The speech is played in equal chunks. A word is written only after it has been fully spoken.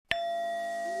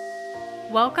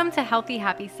Welcome to Healthy,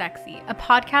 Happy, Sexy, a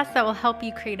podcast that will help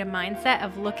you create a mindset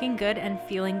of looking good and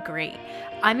feeling great.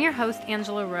 I'm your host,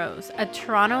 Angela Rose, a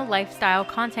Toronto lifestyle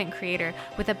content creator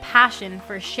with a passion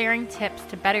for sharing tips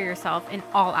to better yourself in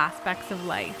all aspects of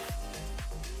life.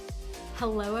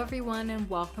 Hello everyone and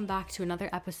welcome back to another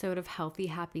episode of Healthy,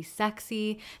 Happy,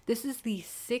 Sexy. This is the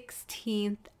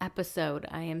 16th episode.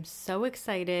 I am so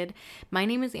excited. My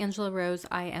name is Angela Rose.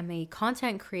 I am a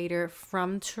content creator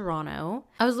from Toronto.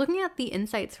 I was looking at the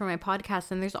insights for my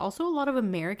podcast and there's also a lot of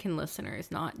American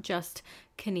listeners, not just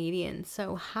Canadian.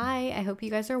 So hi, I hope you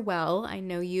guys are well. I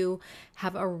know you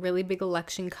have a really big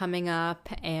election coming up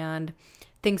and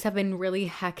things have been really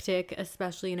hectic,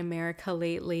 especially in America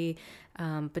lately,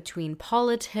 between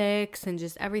politics and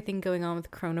just everything going on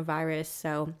with coronavirus.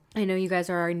 So I know you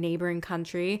guys are our neighboring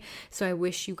country, so I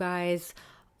wish you guys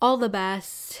all the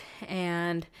best.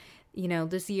 And, you know,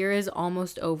 this year is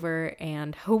almost over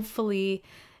and hopefully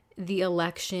the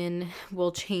election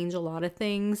will change a lot of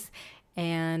things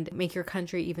and make your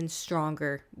country even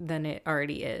stronger than it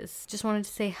already is. Just wanted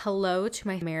to say hello to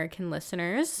my American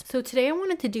listeners. So today I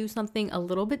wanted to do something a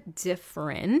little bit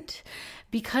different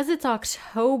because it's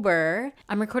October.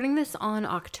 I'm recording this on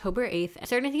October 8th. I'm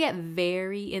starting to get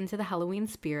very into the Halloween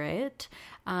spirit.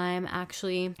 I'm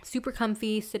actually super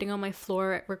comfy sitting on my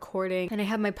floor recording and I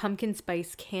have my pumpkin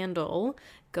spice candle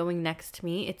going next to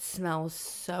me. It smells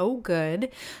so good.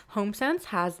 HomeSense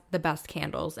has the best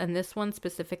candles and this one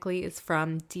specifically is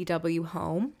from DW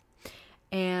Home.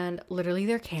 And literally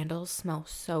their candles smell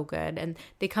so good and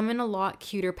they come in a lot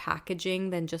cuter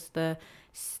packaging than just the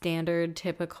standard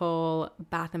typical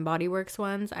Bath and Body Works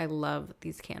ones. I love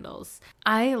these candles.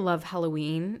 I love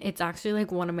Halloween. It's actually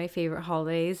like one of my favorite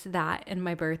holidays, that and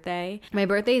my birthday. My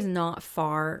birthday is not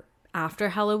far after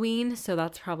Halloween, so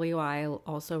that's probably why I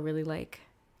also really like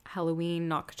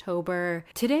Halloween, October.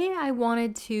 Today I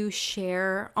wanted to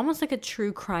share almost like a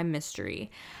true crime mystery.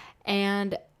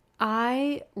 And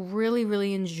I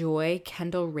really enjoy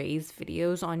Kendall Rae's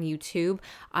videos on YouTube.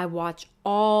 I watch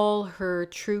all her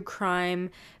true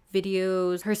crime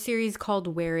videos, her series called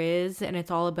Where Is, and it's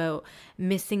all about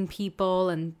missing people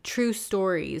and true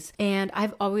stories. And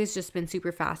I've always just been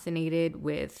super fascinated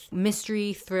with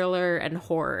mystery, thriller, and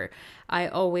horror. I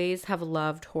always have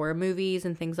loved horror movies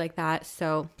and things like that.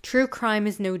 So true crime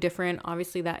is no different.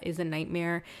 Obviously, that is a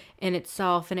nightmare in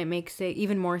itself, and it makes it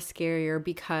even more scarier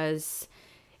because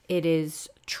it is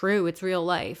true. It's real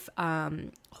life.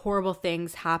 Horrible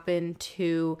things happen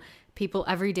to people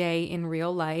every day in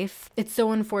real life. It's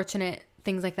so unfortunate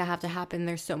things like that have to happen.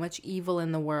 There's so much evil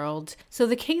in the world. So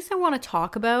the case I want to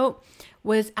talk about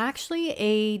was actually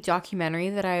a documentary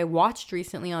that I watched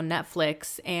recently on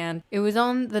Netflix, and it was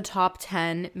on the top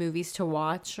 10 movies to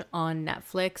watch on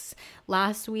Netflix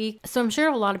last week. So I'm sure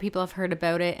a lot of people have heard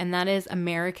about it, and that is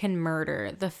American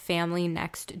Murder: The Family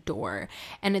Next Door.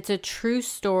 And it's a true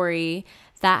story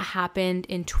that happened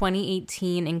in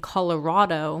 2018 in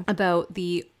Colorado about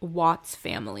the Watts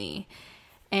family.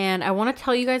 And I want to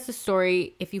tell you guys the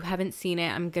story. If you haven't seen it,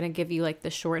 I'm going to give you like the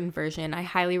shortened version. I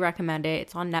highly recommend it.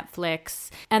 It's on Netflix.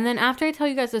 And then after I tell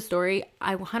you guys the story,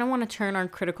 I kind of want to turn our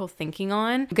critical thinking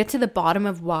on, get to the bottom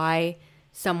of why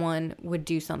someone would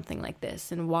do something like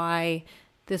this and why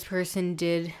this person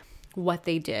did what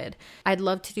they did. I'd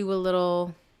love to do a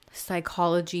little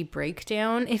psychology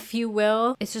breakdown, if you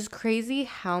will. It's just crazy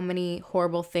how many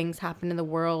horrible things happen in the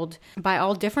world by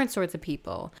all different sorts of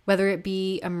people, whether it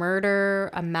be a murder,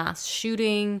 a mass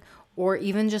shooting, or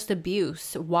even just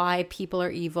abuse. Why people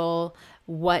are evil,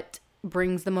 what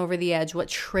brings them over the edge, what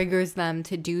triggers them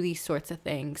to do these sorts of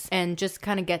things, and just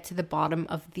kind of get to the bottom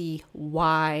of the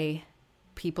why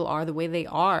people are the way they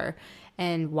are,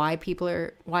 and why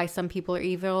some people are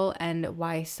evil and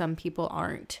why some people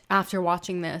aren't. After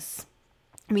watching this,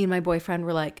 me and my boyfriend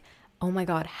were like, oh my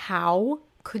God, how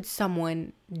could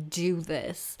someone do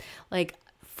this? Like,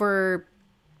 for,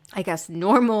 I guess,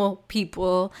 normal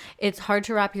people, it's hard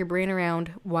to wrap your brain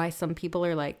around why some people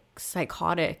are like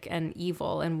psychotic and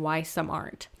evil and why some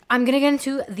aren't. I'm gonna get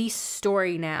into the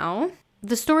story now.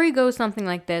 The story goes something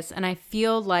like this, and I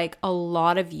feel like a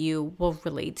lot of you will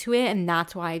relate to it, and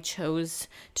that's why I chose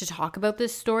to talk about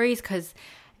this story, because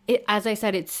as I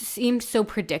said, it seems so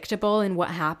predictable in what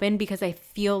happened, because I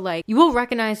feel like you will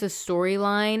recognize the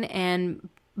storyline and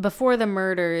before the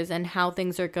murders and how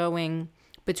things are going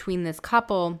between this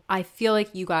couple. I feel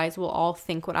like you guys will all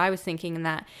think what I was thinking, and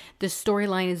that the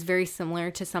storyline is very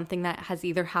similar to something that has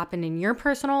either happened in your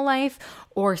personal life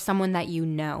or someone that you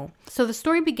know. So the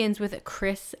story begins with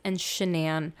Chris and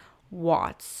Shanann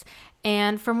Watts.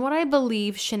 And from what I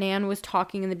believe, Shanann was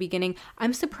talking in the beginning,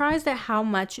 I'm surprised at how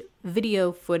much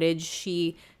video footage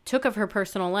she took of her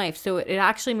personal life. So it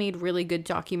actually made really good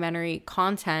documentary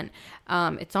content.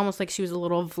 It's almost like she was a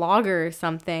little vlogger or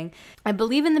something. I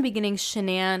believe in the beginning,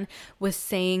 Shanann was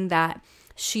saying that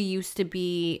she used to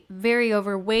be very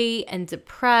overweight and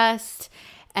depressed.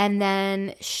 And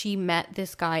then she met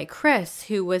this guy, Chris,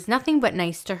 who was nothing but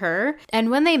nice to her. And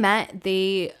when they met,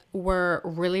 they were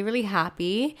really, really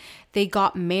happy. They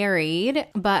got married,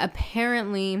 but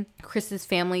apparently Chris's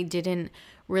family didn't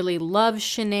really love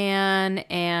Shanann,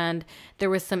 and there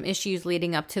was some issues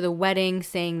leading up to the wedding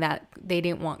saying that they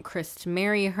didn't want Chris to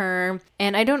marry her.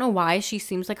 And I don't know why. She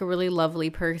seems like a really lovely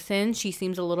person. She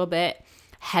seems a little bit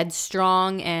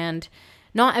headstrong and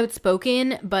not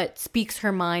outspoken, but speaks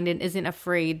her mind and isn't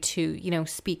afraid to,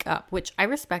 speak up, which I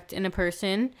respect in a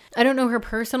person. I don't know her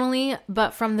personally,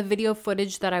 but from the video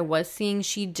footage that I was seeing,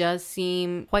 she does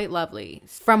seem quite lovely.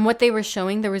 From what they were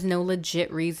showing, there was no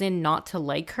legit reason not to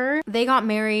like her. They got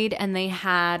married and they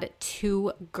had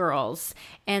 2 girls.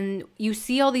 And you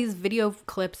see all these video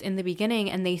clips in the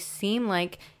beginning and they seem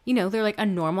like, they're like a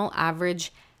normal,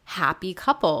 average happy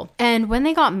couple. And when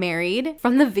they got married,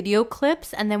 from the video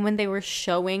clips and then when they were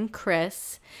showing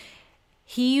Chris,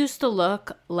 he used to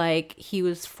look like he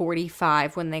was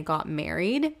 45 when they got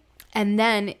married. And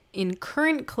then in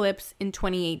current clips in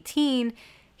 2018,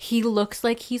 he looks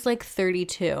like he's like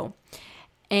 32.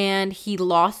 And he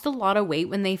lost a lot of weight.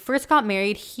 When they first got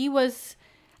married, he was,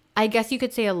 I guess you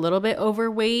could say, a little bit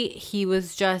overweight. He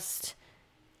was just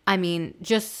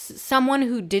someone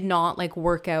who did not like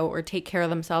work out or take care of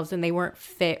themselves, and they weren't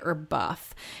fit or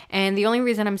buff. And the only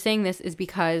reason I'm saying this is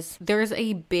because there's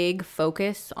a big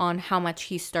focus on how much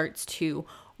he starts to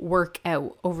work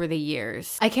out over the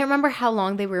years. I can't remember how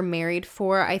long they were married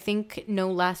for. I think no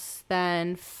less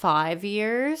than 5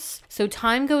 years. So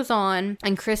time goes on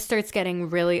and Chris starts getting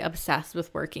really obsessed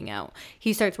with working out.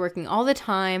 He starts working all the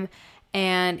time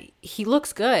and he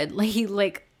looks good. He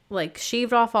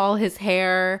shaved off all his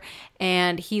hair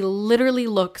and he literally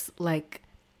looks like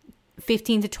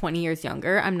 15 to 20 years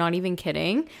younger. I'm not even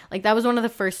kidding. That was one of the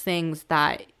first things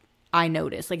that I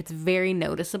noticed. It's very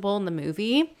noticeable in the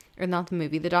movie, or not the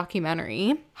movie, the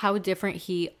documentary, how different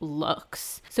he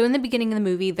looks. So in the beginning of the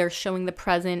movie, they're showing the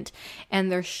present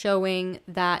and they're showing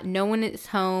that no one is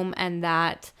home and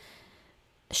that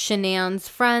Shanann's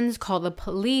friends call the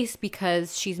police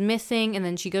because she's missing, and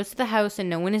then she goes to the house and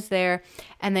no one is there,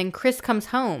 and then Chris comes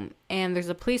home and there's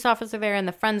a police officer there and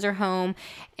the friends are home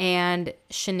and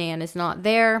Shanann is not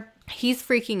there. He's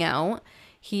freaking out.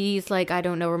 He's like, I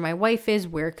don't know where my wife is.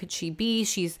 Where could she be?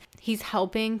 He's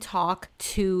helping talk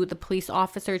to the police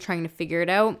officer, trying to figure it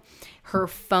out. Her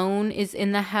phone is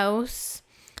in the house.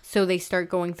 So they start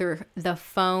going through the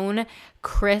phone.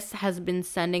 Chris has been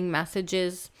sending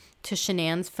messages to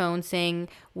Shanann's phone saying,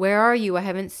 where are you? I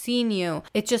haven't seen you.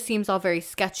 It just seems all very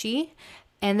sketchy.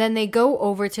 And then they go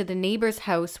over to the neighbor's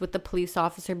house with the police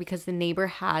officer because the neighbor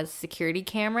has security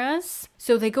cameras.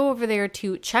 So they go over there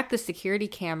to check the security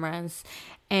cameras,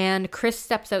 and Chris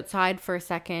steps outside for a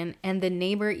second, and the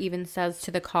neighbor even says to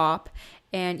the cop,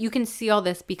 and you can see all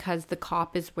this because the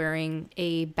cop is wearing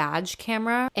a badge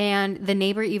camera, and the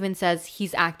neighbor even says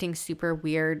he's acting super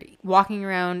weird, walking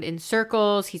around in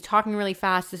circles, he's talking really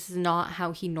fast, this is not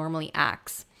how he normally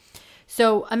acts.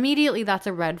 So immediately that's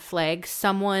a red flag.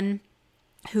 Someone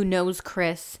who knows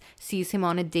Chris, sees him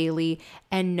on a daily,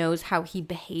 and knows how he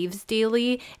behaves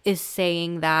daily is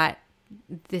saying that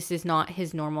this is not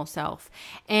his normal self.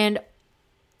 And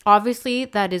obviously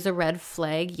that is a red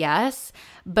flag, yes,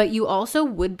 but you also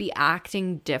would be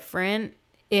acting different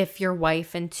if your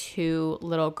wife and 2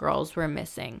 little girls were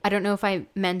missing. I don't know if I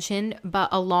mentioned, but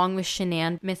along with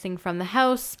Shanann missing from the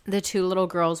house, the 2 little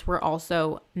girls were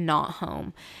also not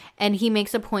home. And he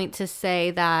makes a point to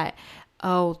say that,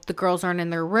 oh, the girls aren't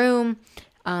in their room,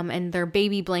 and their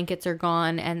baby blankets are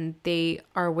gone, and they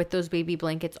are with those baby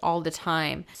blankets all the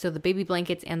time. So the baby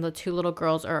blankets and the 2 little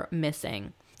girls are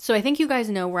missing. So I think you guys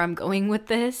know where I'm going with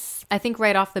this. I think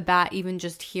right off the bat, even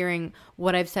just hearing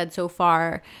what I've said so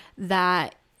far,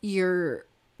 that your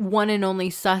one and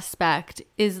only suspect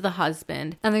is the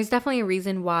husband. And there's definitely a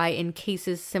reason why in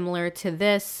cases similar to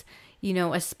this,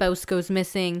 a spouse goes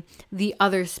missing, the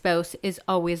other spouse is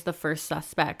always the first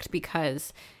suspect,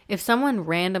 because if someone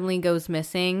randomly goes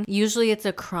missing, usually it's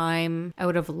a crime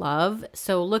out of love.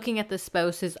 So looking at the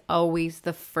spouse is always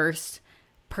the first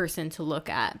person to look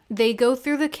at. They go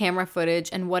through the camera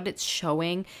footage, and what it's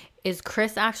showing is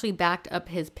Chris actually backed up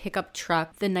his pickup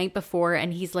truck the night before,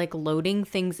 and he's loading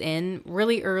things in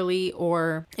really early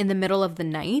or in the middle of the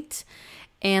night.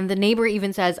 And the neighbor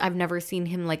even says, I've never seen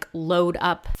him like load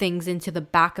up things into the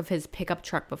back of his pickup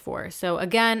truck before. So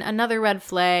again, another red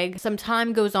flag. Some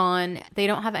time goes on. They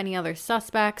don't have any other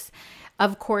suspects.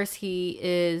 Of course, he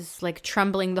is like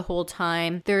trembling the whole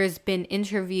time. There has been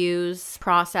interviews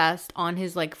processed on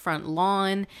his like front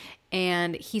lawn,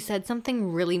 and he said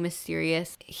something really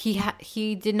mysterious.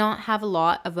 He did not have a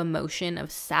lot of emotion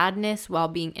of sadness while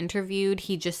being interviewed.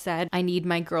 He just said, I need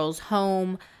my girls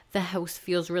home. The house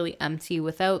feels really empty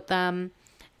without them.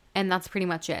 And that's pretty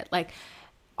much it. Like,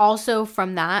 also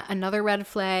from that, another red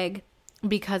flag,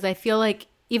 because I feel like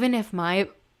even if my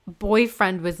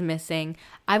boyfriend was missing,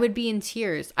 I would be in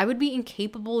tears. I would be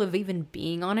incapable of even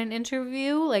being on an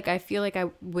interview. Like, I feel like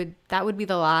that would be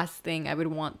the last thing I would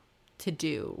want to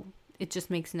do. It just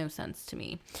makes no sense to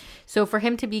me. So for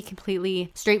him to be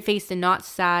completely straight-faced and not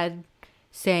sad,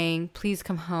 saying, please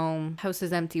come home, house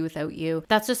is empty without you,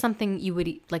 that's just something you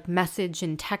would like message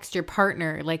and text your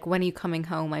partner, like, when are you coming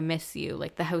home? I miss you.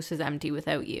 Like, the house is empty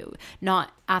without you,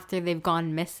 not after they've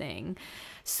gone missing.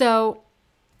 So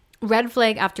red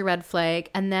flag after red flag.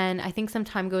 And then I think some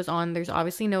time goes on. There's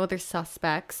obviously no other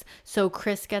suspects. So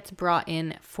Chris gets brought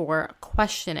in for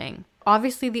questioning.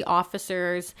 Obviously, the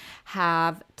officers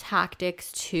have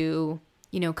tactics to,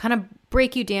 kind of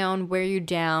break you down, wear you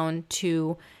down,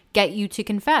 to get you to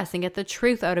confess and get the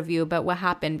truth out of you about what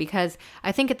happened. Because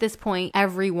I think at this point,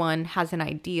 everyone has an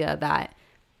idea that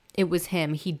it was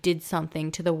him. He did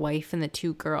something to the wife and the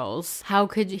two girls. How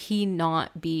could he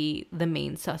not be the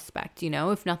main suspect,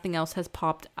 if nothing else has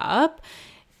popped up?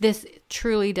 This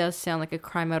truly does sound like a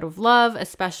crime out of love,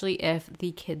 especially if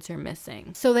the kids are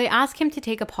missing. So they ask him to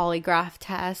take a polygraph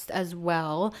test as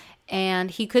well,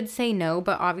 and he could say no,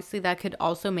 but obviously that could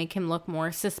also make him look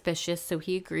more suspicious, so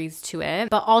he agrees to it.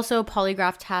 But also,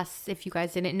 polygraph tests, if you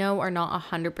guys didn't know, are not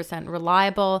 100%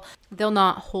 reliable. They'll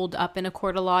not hold up in a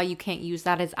court of law. You can't use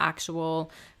that as actual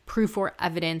proof or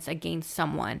evidence against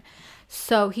someone.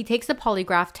 So he takes a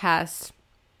polygraph test,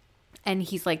 and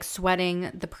he's like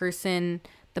sweating.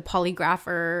 The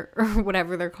polygrapher, or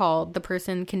whatever they're called, the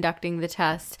person conducting the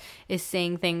test, is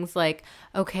saying things like,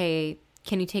 okay,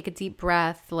 can you take a deep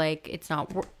breath? Like, it's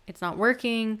not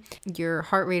working. Your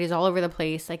heart rate is all over the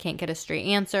place. I can't get a straight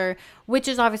answer, which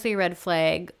is obviously a red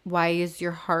flag. Why is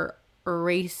your heart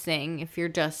racing if you're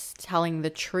just telling the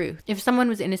truth? If someone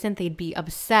was innocent, they'd be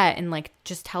upset and like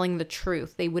just telling the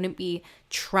truth. They wouldn't be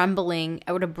trembling,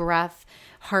 out of breath,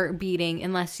 heart beating,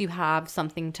 unless you have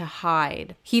something to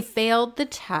hide. He failed the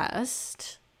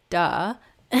test. Duh.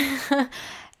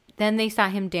 Then they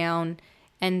sat him down,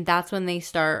 and that's when they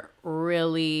start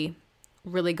really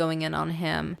going in on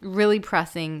him, really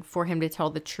pressing for him to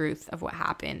tell the truth of what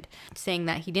happened, saying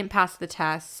that he didn't pass the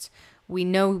test. We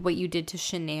know what you did to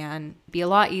Shanann. It'd be a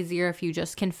lot easier if you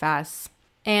just confess.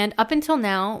 And up until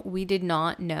now, we did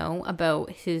not know about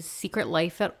his secret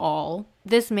life at all.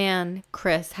 This man,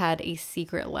 Chris, had a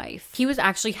secret life. He was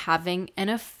actually having an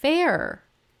affair.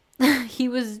 He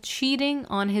was cheating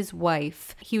on his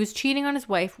wife. He was cheating on his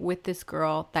wife with this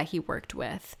girl that he worked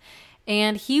with.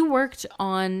 And he worked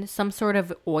on some sort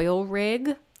of oil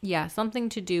rig. Yeah, something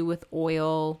to do with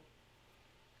oil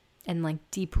and like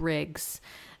deep rigs.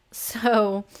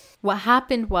 So what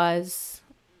happened was,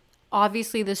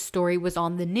 obviously this story was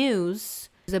on the news.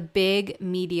 It was a big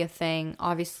media thing.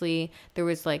 Obviously there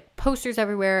was like posters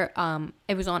everywhere.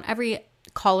 It was on every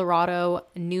Colorado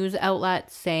news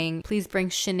outlet saying, please bring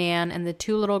Shanann and the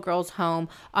two little girls home.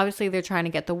 Obviously they're trying to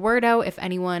get the word out. If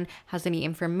anyone has any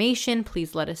information,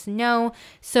 please let us know.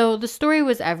 So the story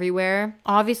was everywhere.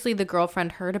 Obviously the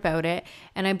girlfriend heard about it,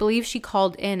 and I believe she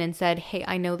called in and said, hey,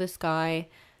 I know this guy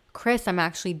Chris, I'm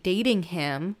actually dating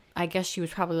him. I guess she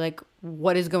was probably like,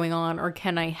 what is going on? Or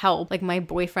can I help? Like, my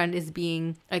boyfriend is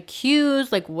being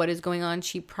accused. Like, what is going on?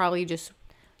 She probably just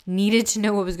needed to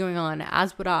know what was going on,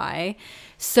 as would I.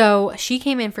 So she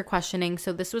came in for questioning.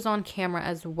 So this was on camera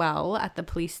as well at the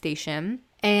police station.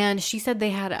 And she said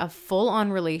they had a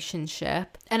full-on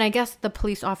relationship. And I guess the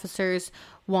police officers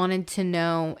wanted to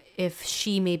know if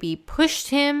she maybe pushed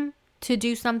him to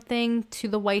do something to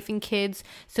the wife and kids.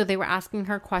 So they were asking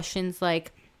her questions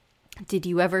like, did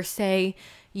you ever say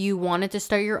you wanted to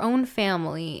start your own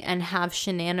family and have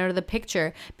Shanann out of the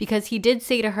picture? Because he did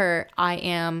say to her, I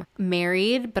am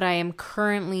married, but I am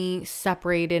currently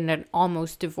separated and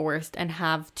almost divorced and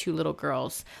have two little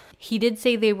girls. He did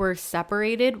say they were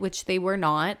separated, which they were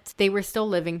not. They were still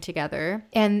living together.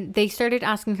 And they started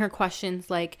asking her questions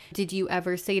like, did you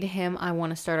ever say to him, I want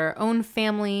to start our own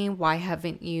family? Why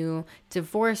haven't you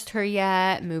divorced her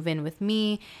yet? Move in with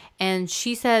me. And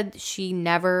she said she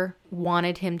never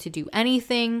wanted him to do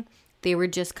anything. They were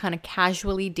just kind of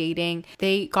casually dating.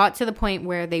 They got to the point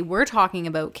where they were talking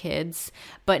about kids,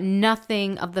 but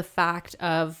nothing of the fact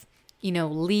of,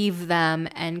 leave them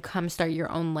and come start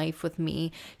your own life with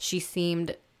me. She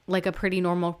seemed like a pretty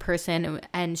normal person,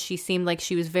 and she seemed like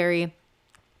she was very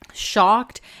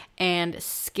shocked and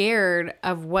scared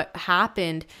of what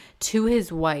happened to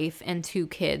his wife and 2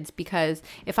 kids, because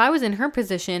if I was in her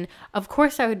position, of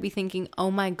course I would be thinking,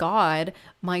 oh my God,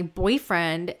 my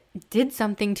boyfriend did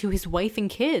something to his wife and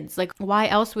kids. Like, why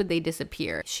else would they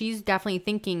disappear? She's definitely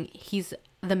thinking he's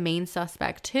the main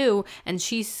suspect too, and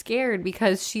she's scared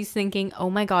because she's thinking, oh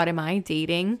my God, am I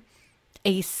dating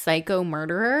a psycho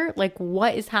murderer? Like,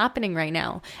 what is happening right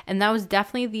now? And that was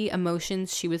definitely the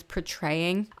emotions she was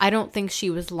portraying. I don't think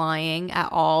she was lying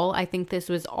at all. I think this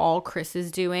was all Chris's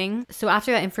doing. So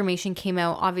after that information came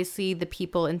out, obviously the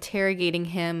people interrogating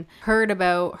him heard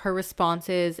about her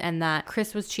responses and that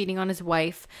Chris was cheating on his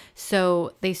wife.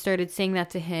 So they started saying that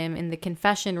to him in the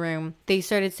confession room. They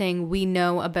started saying, we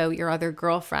know about your other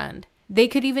girlfriend. They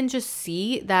could even just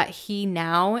see that he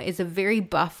now is a very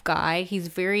buff guy. He's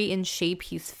very in shape.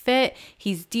 He's fit.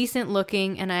 He's decent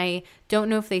looking. And I don't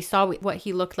know if they saw what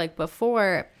he looked like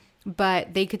before,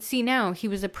 but they could see now he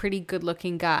was a pretty good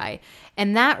looking guy.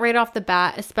 And that right off the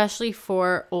bat, especially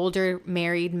for older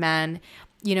married men,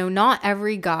 not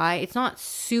every guy, it's not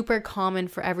super common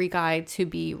for every guy to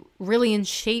be really in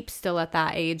shape still at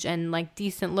that age and like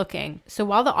decent looking. So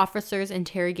while the officers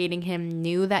interrogating him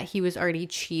knew that he was already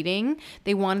cheating,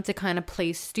 they wanted to kind of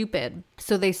play stupid.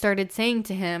 So they started saying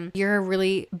to him, you're a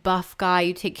really buff guy.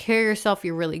 You take care of yourself.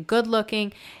 You're really good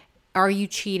looking. Are you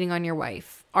cheating on your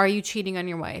wife? Are you cheating on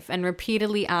your wife? And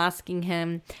repeatedly asking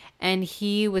him. And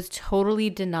he was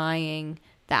totally denying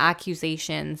the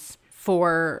accusations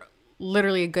for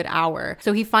literally a good hour.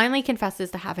 So he finally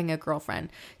confesses to having a girlfriend.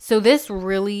 So this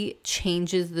really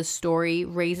changes the story,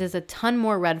 raises a ton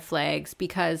more red flags,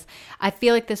 because I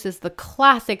feel like this is the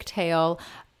classic tale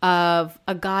of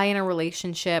a guy in a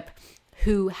relationship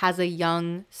who has a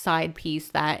young side piece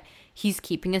that he's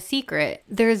keeping a secret.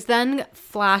 There's then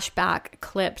flashback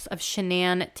clips of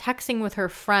Shanann texting with her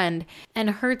friend and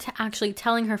her actually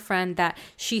telling her friend that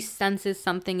she senses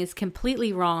something is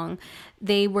completely wrong.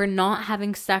 They were not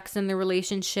having sex in the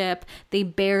relationship. They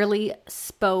barely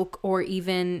spoke or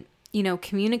even,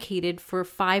 communicated for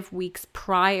 5 weeks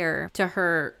prior to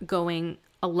her going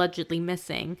allegedly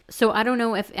missing. So I don't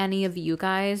know if any of you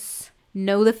guys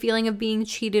know the feeling of being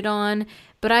cheated on,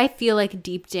 but I feel like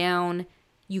deep down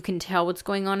you can tell what's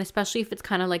going on, especially if it's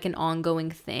kind of like an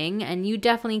ongoing thing. And you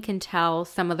definitely can tell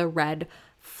some of the red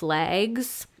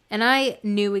flags. And I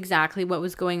knew exactly what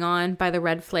was going on by the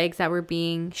red flags that were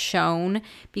being shown,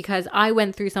 because I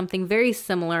went through something very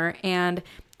similar. And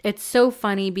it's so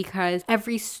funny because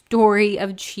every story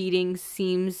of cheating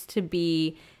seems to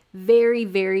be very,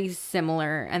 very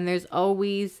similar. And there's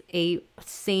always a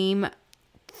same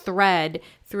thread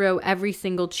throughout every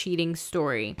single cheating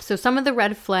story. So some of the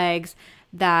red flags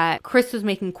that Chris was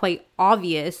making quite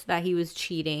obvious that he was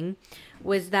cheating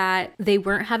was that they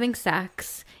weren't having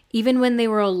sex. Even when they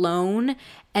were alone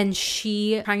and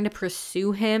she trying to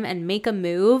pursue him and make a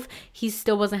move, he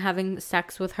still wasn't having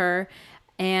sex with her.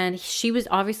 And she was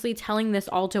obviously telling this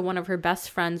all to one of her best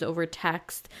friends over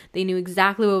text. They knew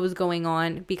exactly what was going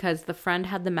on because the friend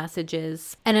had the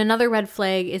messages. And another red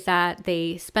flag is that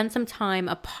they spent some time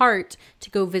apart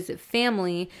to go visit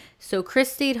family. So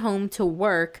Chris stayed home to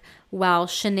work while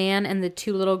Shanann and the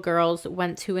 2 little girls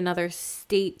went to another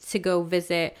state to go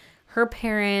visit her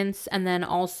parents and then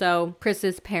also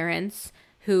Chris's parents,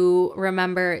 who,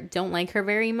 remember, don't like her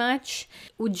very much.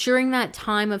 During that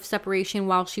time of separation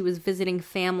while she was visiting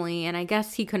family, and I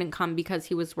guess he couldn't come because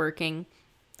he was working.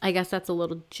 I guess that's a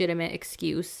legitimate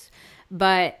excuse.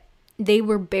 But they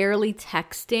were barely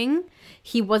texting.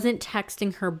 He wasn't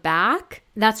texting her back.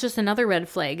 That's just another red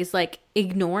flag, is like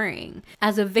ignoring.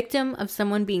 As a victim of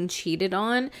someone being cheated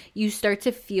on, you start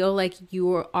to feel like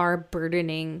you are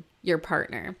burdening your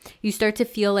partner. You start to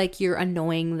feel like you're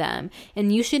annoying them.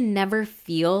 And you should never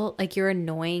feel like you're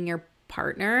annoying your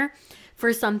partner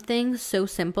for something so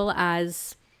simple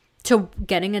as to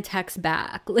getting a text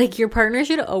back. Like, your partner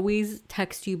should always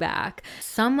text you back.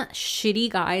 Some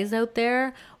shitty guys out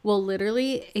there will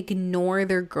literally ignore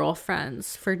their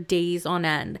girlfriends for days on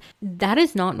end. That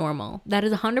is not normal. That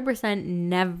is 100%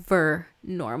 never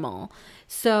normal.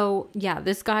 So yeah,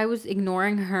 this guy was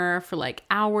ignoring her for like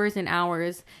hours and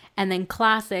hours. And then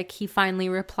classic, he finally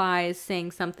replies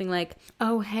saying something like,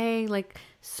 oh, hey, like,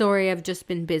 sorry, I've just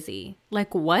been busy.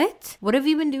 Like, what? What have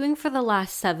you been doing for the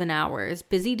last 7 hours?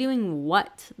 Busy doing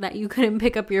what? That you couldn't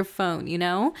pick up your phone,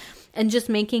 And just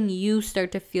making you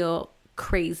start to feel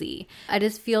crazy. I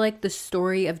just feel like the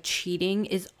story of cheating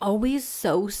is always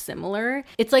so similar.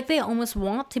 It's like they almost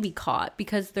want to be caught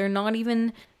because they're not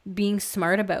even being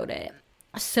smart about it.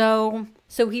 So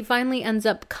he finally ends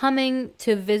up coming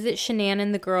to visit Shanann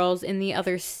and the girls in the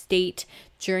other state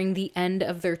during the end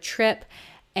of their trip.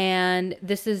 And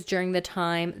this is during the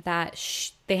time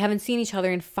that they haven't seen each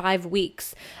other in 5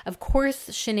 weeks. Of course,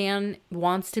 Shanann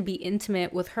wants to be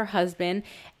intimate with her husband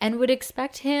and would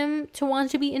expect him to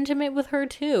want to be intimate with her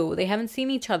too. They haven't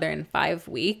seen each other in 5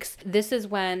 weeks. This is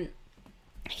when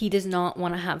he does not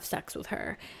want to have sex with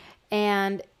her.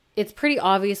 And it's pretty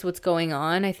obvious what's going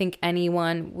on. I think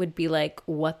anyone would be like,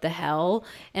 what the hell?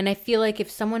 And I feel like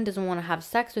if someone doesn't want to have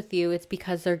sex with you, it's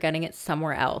because they're getting it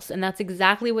somewhere else. And that's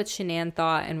exactly what Shanann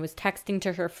thought and was texting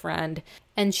to her friend.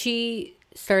 And she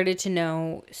started to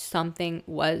know something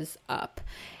was up.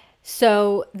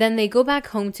 So then they go back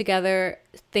home together.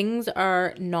 Things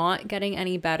are not getting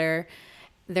any better.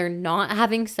 They're not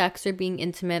having sex or being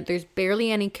intimate. There's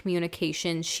barely any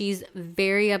communication. She's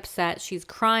very upset. She's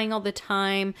crying all the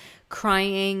time,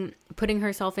 putting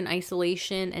herself in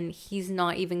isolation, and he's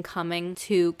not even coming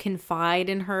to confide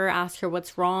in her, ask her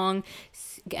what's wrong,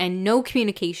 and no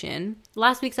communication.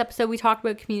 Last week's episode, we talked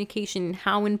about communication and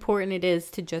how important it is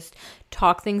to just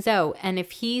talk things out. And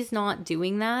if he's not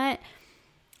doing that,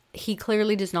 he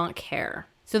clearly does not care.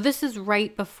 So this is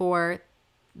right before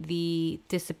the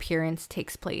disappearance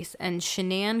takes place, and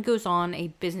Shanann goes on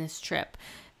a business trip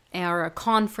or a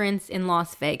conference in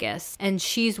Las Vegas, and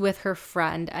she's with her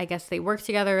friend. I guess they work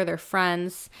together, they're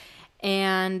friends,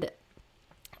 and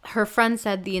her friend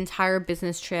said the entire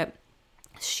business trip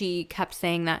she kept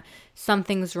saying that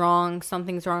something's wrong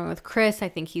with Chris. I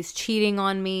think he's cheating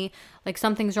on me. Like,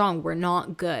 something's wrong. We're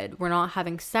not good. We're not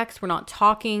having sex. We're not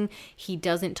talking. He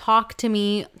doesn't talk to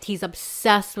me. He's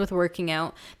obsessed with working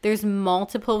out. There's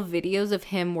multiple videos of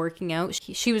him working out.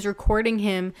 She was recording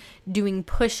him doing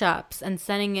push-ups and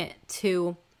sending it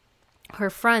to her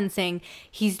friend saying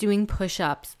he's doing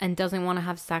push-ups and doesn't want to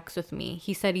have sex with me.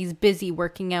 He said he's busy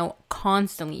working out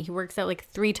constantly. He works out like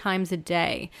 3 times a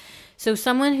day. So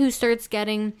someone who starts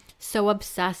getting so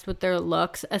obsessed with their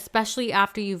looks, especially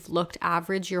after you've looked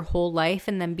average your whole life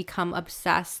and then become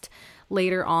obsessed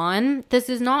later on. This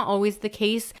is not always the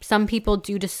case. Some people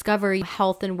do discover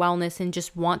health and wellness and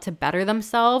just want to better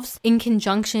themselves. In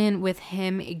conjunction with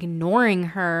him ignoring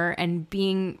her and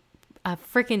being a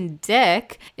freaking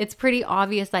dick, it's pretty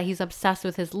obvious that he's obsessed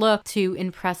with his look to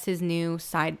impress his new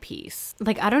side piece.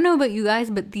 Like, I don't know about you guys,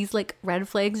 but these like red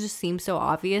flags just seem so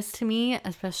obvious to me,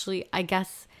 especially, I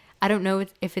guess, I don't know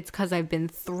if it's because I've been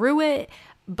through it,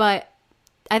 but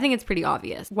I think it's pretty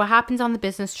obvious. What happens on the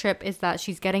business trip is that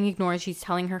she's getting ignored. She's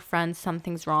telling her friends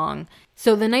something's wrong.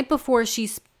 So the night before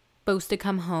she's supposed to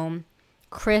come home,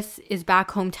 Chris is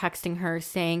back home texting her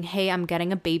saying, hey, I'm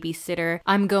getting a babysitter.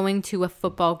 I'm going to a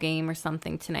football game or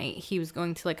something tonight. He was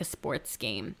going to like a sports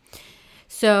game.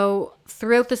 So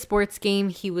throughout the sports game,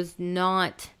 he was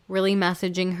not really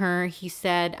messaging her. He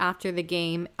said after the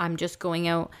game, I'm just going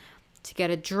out to get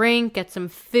a drink, get some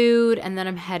food, and then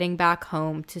I'm heading back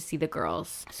home to see the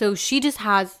girls. So she just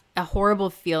has a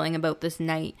horrible feeling about this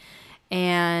night.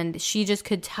 And she just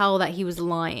could tell that he was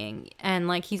lying. And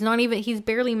like, he's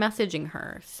barely messaging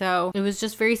her. So it was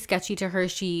just very sketchy to her.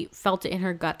 She felt it in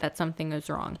her gut that something was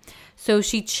wrong. So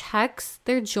she checks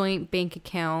their joint bank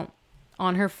account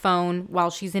on her phone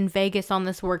while she's in Vegas on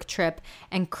this work trip.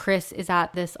 And Chris is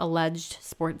at this alleged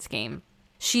sports game.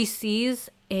 She sees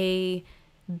a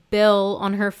bill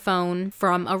on her phone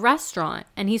from a restaurant.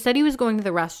 And he said he was going to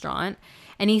the restaurant.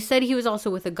 And he said he was also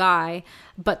with a guy,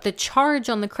 but the charge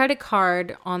on the credit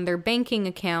card on their banking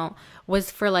account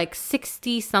was for like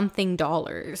 $60-something.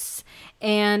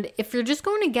 And if you're just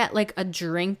going to get like a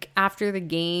drink after the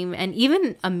game and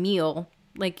even a meal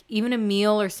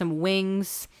or some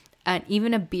wings and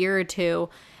even a beer or two,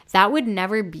 that would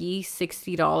never be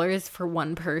 $60 for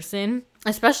one person,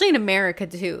 especially in America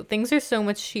too. Things are so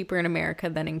much cheaper in America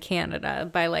than in Canada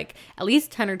by like at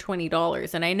least $10 or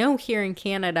 $20. And I know here in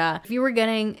Canada, if you were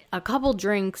getting a couple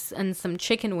drinks and some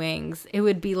chicken wings, it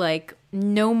would be like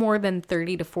no more than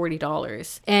 $30 to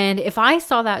 $40. And if I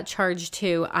saw that charge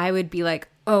too, I would be like,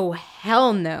 oh,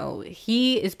 hell no.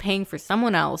 He is paying for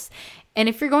someone else. And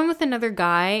if you're going with another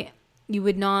guy, you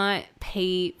would not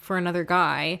pay for another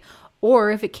guy.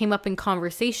 Or if it came up in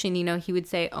conversation, you know, he would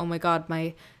say, oh my God,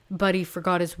 my buddy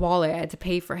forgot his wallet. I had to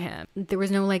pay for him. There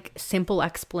was no like simple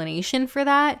explanation for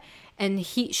that. And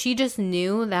she just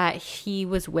knew that he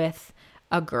was with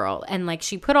a girl. And like,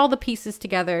 she put all the pieces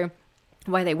together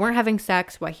why they weren't having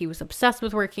sex, why he was obsessed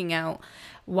with working out,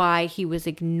 why he was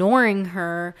ignoring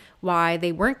her, why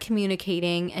they weren't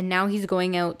communicating. And now he's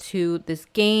going out to this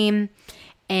game,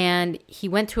 and he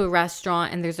went to a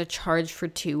restaurant, and there's a charge for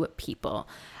 2 people.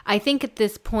 I think at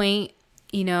this point,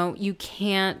 you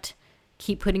can't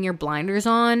keep putting your blinders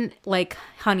on. Like,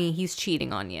 honey, he's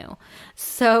cheating on you.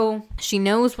 So she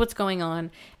knows what's going on.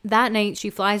 That night,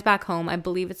 she flies back home. I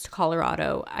believe it's to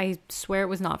Colorado. I swear it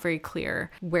was not very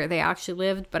clear where they actually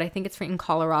lived, but I think it's in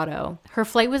Colorado. Her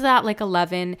flight was at like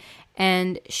 11,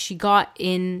 and she got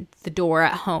in the door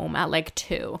at home at like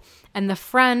 2. And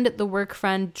the work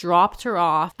friend, dropped her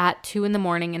off at 2 in the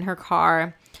morning in her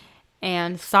car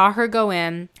and saw her go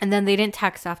in, and then they didn't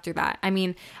text after that. I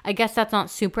mean, I guess that's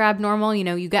not super abnormal.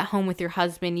 You get home with your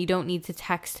husband, you don't need to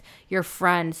text your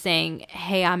friend saying,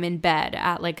 hey, I'm in bed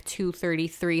at like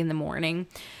 2:33 in the morning.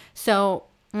 So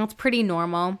that's pretty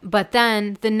normal. But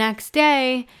then the next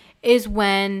day is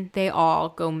when they all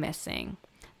go missing.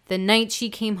 The night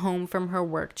she came home from her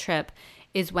work trip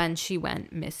is when she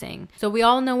went missing. So we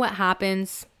all know what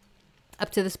happens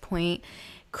up to this point.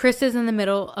 Chris is in the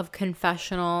middle of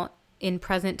confessional in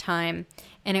present time,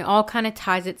 and it all kind of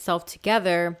ties itself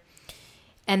together.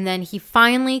 And then he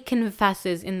finally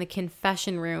confesses in the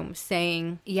confession room,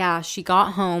 saying, yeah, she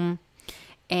got home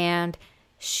and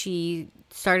she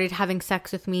started having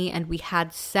sex with me, and we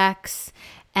had sex,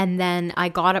 and then I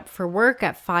got up for work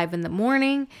at 5 in the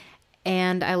morning,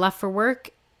 and I left for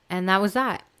work, and that was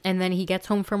that. And then he gets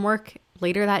home from work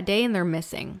later that day, and they're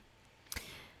missing.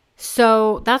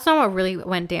 So that's not what really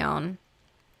went down.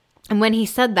 And when he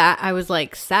said that, I was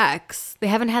like, sex? They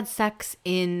haven't had sex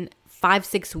in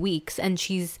 5-6 weeks, and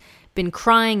she's been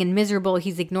crying and miserable.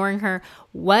 He's ignoring her.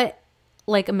 What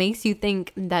makes you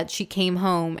think that she came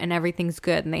home and everything's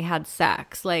good and they had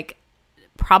sex?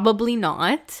 Probably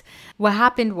not. What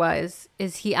happened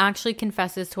is he actually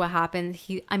confesses to what happened.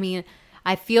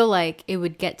 I feel like it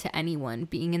would get to anyone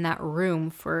being in that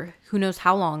room for who knows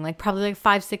how long, probably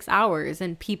 5-6 hours,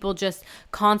 and people just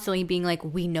constantly being like,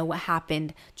 we know what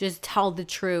happened, just tell the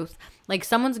truth.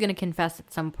 Someone's going to confess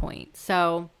at some point.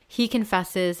 So he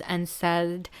confesses and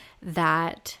said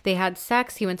that they had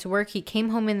sex. He went to work. He came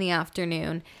home in the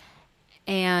afternoon,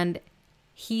 and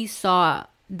he saw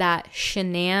that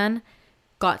Shanann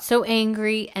got so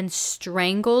angry and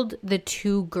strangled the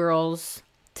 2 girls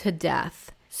to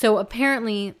death. So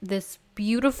apparently this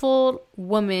beautiful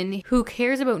woman who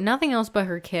cares about nothing else but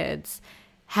her kids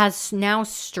has now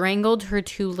strangled her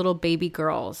 2 little baby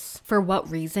girls. For what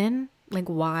reason?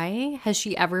 Why? Has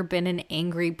she ever been an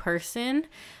angry person?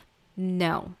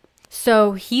 No.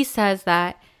 So he says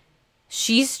that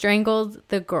she strangled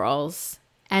the girls,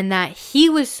 and that he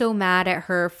was so mad at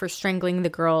her for strangling the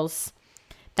girls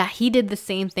that he did the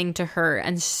same thing to her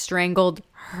and strangled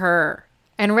her.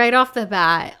 And right off the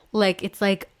bat, it's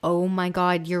like, oh my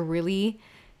God, you're really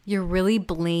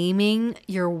blaming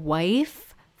your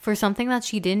wife for something that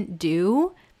she didn't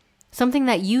do, something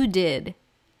that you did,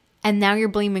 and now you're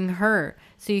blaming her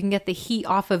so you can get the heat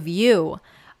off of you.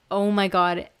 Oh my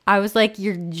God. I was like,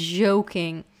 you're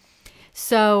joking.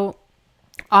 So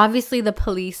obviously the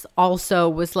police also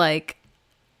was like,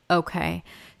 okay,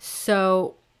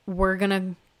 so we're going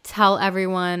to tell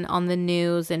everyone on the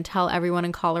news and tell everyone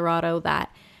in Colorado that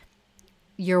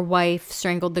your wife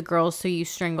strangled the girls, so you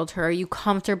strangled her. Are you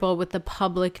comfortable with the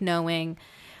public knowing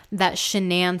that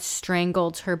Shanann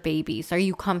strangled her babies? Are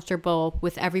you comfortable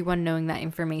with everyone knowing that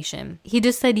information? He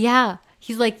just said, yeah.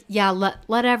 He's like, yeah,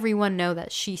 let everyone know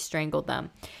that she strangled them.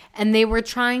 And they were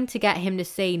trying to get him to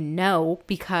say no,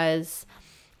 because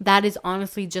that is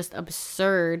honestly just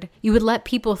absurd. You would let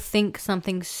people think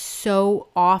something so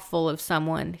awful of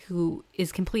someone who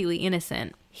is completely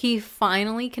innocent. He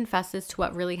finally confesses to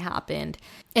what really happened.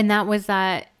 And that was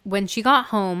that when she got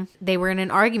home, they were in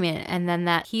an argument, and then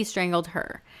that he strangled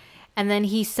her. And then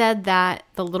he said that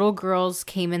the little girls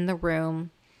came in the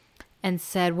room and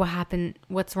said, what happened?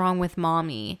 What's wrong with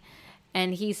mommy?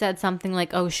 And he said something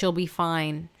like, oh, she'll be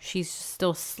fine. She's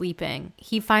still sleeping.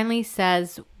 He finally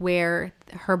says where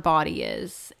her body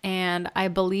is. And I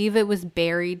believe it was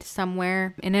buried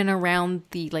somewhere in and around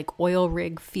the oil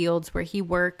rig fields where he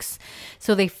works.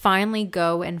 So they finally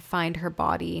go and find her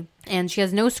body. And she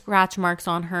has no scratch marks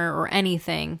on her or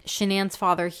anything. Shanann's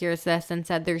father hears this and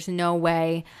said there's no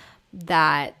way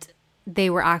that they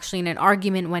were actually in an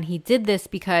argument when he did this,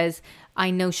 because I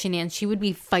know Shanann, she would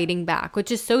be fighting back,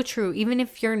 which is so true. Even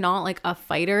if you're not a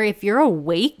fighter, if you're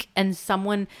awake and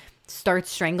someone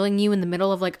starts strangling you in the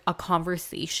middle of a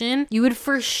conversation, you would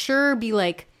for sure be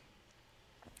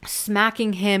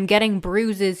smacking him, getting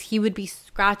bruises. He would be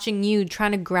scratching you,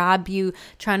 trying to grab you,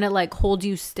 trying to like hold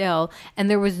you still. And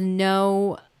there was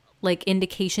no like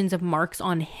indications of marks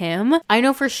on him. I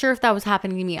know for sure if that was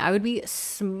happening to me, I would be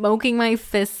smoking my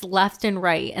fists left and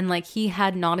right. And like he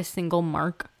had not a single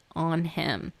mark on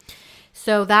him.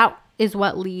 So that is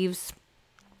what leaves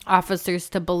officers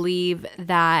to believe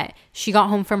that she got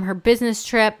home from her business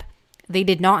trip. They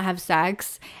did not have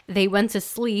sex. They went to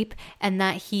sleep, and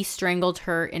that he strangled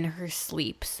her in her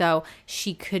sleep. So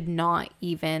she could not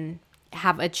even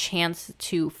have a chance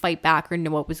to fight back or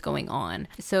know what was going on.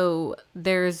 So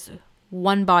there's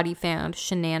one body found.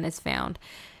 Shanann is found.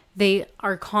 They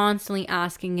are constantly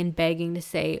asking and begging to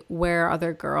say, where are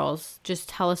other girls? Just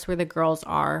tell us where the girls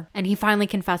are. And he finally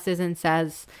confesses and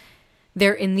says,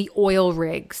 they're in the oil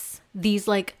rigs. These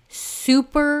like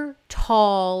super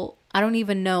tall, I don't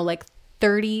even know, like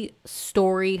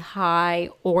 30-story high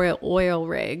oil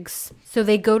rigs. So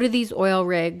they go to these oil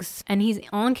rigs, and he's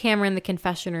on camera in the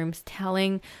confession rooms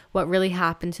telling what really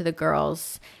happened to the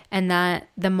girls, and that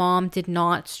the mom did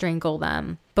not strangle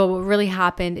them. But what really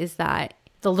happened is that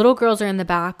the little girls are in the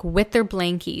back with their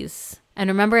blankies. And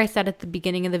remember I said at the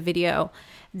beginning of the video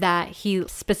that he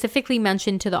specifically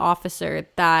mentioned to the officer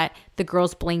that the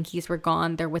girls' blankies were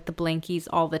gone. They're with the blankies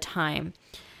all the time.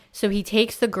 So he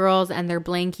takes the girls and their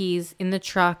blankies in the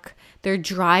truck. They're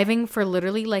driving for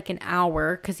literally like an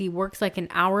hour because he works like an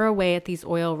hour away at these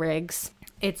oil rigs.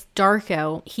 It's dark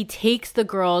out. He takes the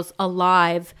girls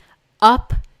alive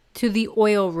up to the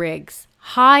oil rigs,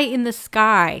 high in the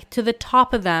sky, to the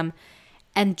top of them,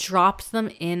 and drops them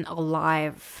in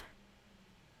alive.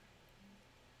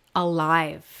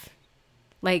 Alive.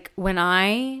 Like when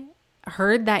I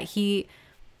heard that he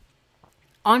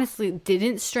honestly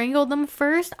didn't strangle them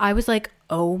first, I was like,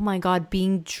 oh my God,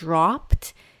 being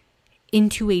dropped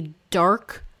into a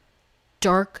dark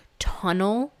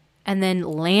tunnel and then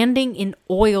landing in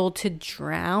oil to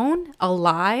drown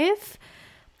alive.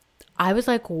 I was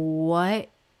like, what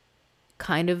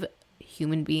kind of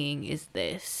human being is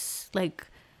this? Like,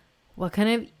 what kind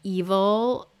of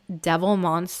evil devil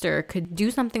monster could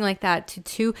do something like that to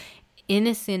two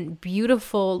innocent,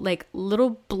 beautiful, like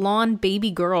little blonde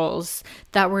baby girls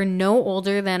that were no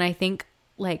older than, I think,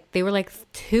 like they were like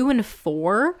 2 and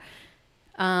 4.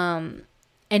 And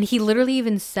he literally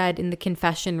even said in the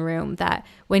confession room that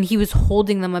when he was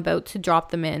holding them about to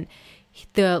drop them in,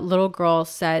 the little girl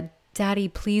said, "Daddy,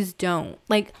 please don't."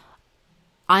 Like,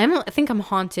 I think I'm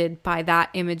haunted by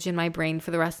that image in my brain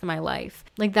for the rest of my life.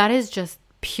 Like, that is just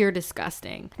pure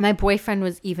disgusting. My boyfriend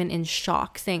was even in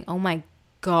shock, saying, "Oh my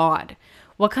God,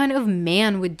 what kind of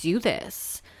man would do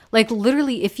this?" Like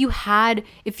literally, if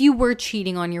you were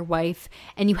cheating on your wife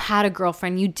and you had a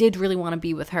girlfriend, you did really want to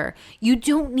be with her, you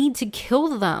don't need to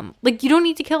kill them. Like, you don't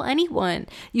need to kill anyone.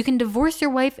 You can divorce your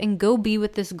wife and go be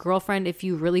with this girlfriend if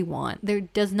you really want. There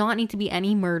does not need to be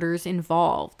any murders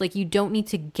involved. Like, you don't need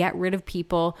to get rid of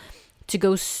people to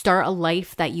go start a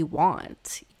life that you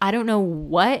want. I don't know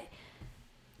what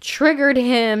triggered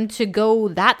him to go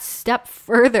that step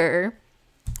further.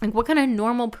 Like, what kind of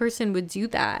normal person would do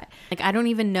that? Like, I don't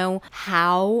even know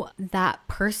how that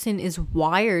person is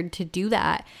wired to do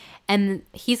that. And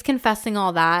he's confessing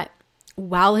all that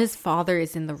while his father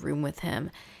is in the room with him.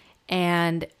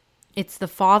 And it's the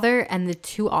father and the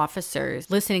 2 officers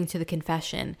listening to the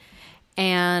confession.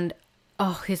 And,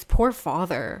 oh, his poor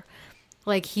father.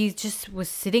 Like, he just was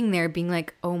sitting there being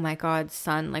like, "Oh my God,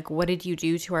 son, like, what did you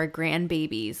do to our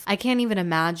grandbabies?" I can't even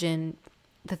imagine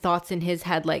the thoughts in his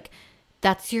head. Like,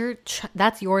 that's your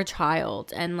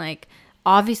child, and like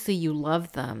obviously you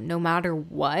love them no matter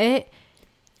what.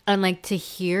 And like, to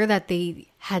hear that they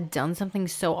had done something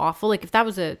so awful, like if that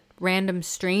was a random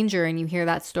stranger and you hear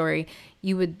that story,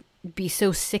 you would be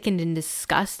so sickened and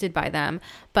disgusted by them.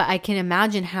 But I can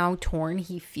imagine how torn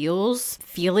he feels,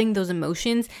 feeling those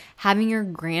emotions, having your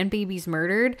grandbabies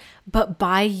murdered, but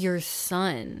by your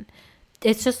son.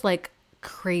 It's just like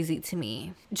crazy to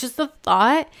me. Just the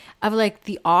thought of like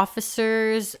the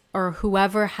officers or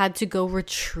whoever had to go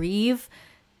retrieve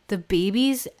the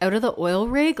babies out of the oil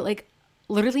rig, like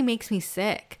literally makes me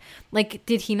sick. Like,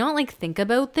 did he not like think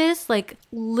about this? Like,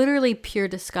 literally pure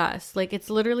disgust. Like, it's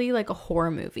literally like a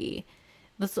horror movie.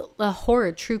 This a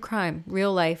horror, true crime,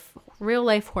 real life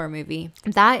horror movie.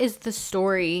 That is the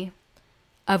story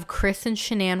of Chris and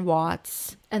Shanann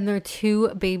Watts and their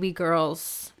 2 baby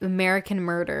girls. American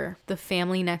Murder, The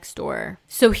Family Next Door.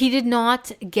 So he did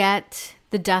not get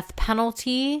the death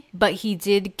penalty, but he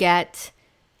did get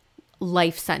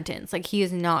life sentence. Like, he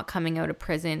is not coming out of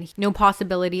prison. No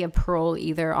possibility of parole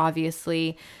either,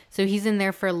 obviously. So he's in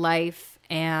there for life.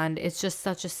 and it's just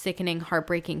such a sickening,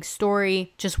 heartbreaking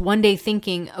story. Just one day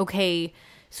thinking, okay,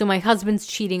 so my husband's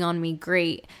cheating on me,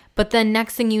 great. But then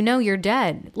next thing you know, you're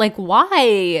dead. Like,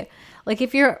 why? Like,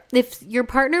 if your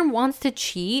partner wants to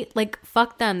cheat, like,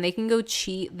 fuck them. They can go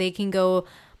cheat. They can go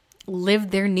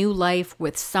live their new life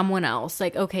with someone else.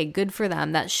 Like, okay, good for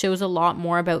them. That shows a lot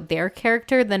more about their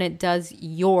character than it does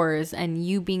yours and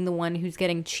you being the one who's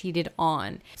getting cheated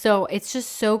on. So it's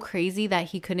just so crazy that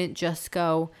he couldn't just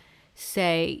go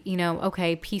say, you know,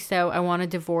 okay, peace out. I want a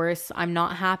divorce. I'm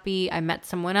not happy. I met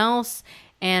someone else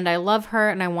and I love her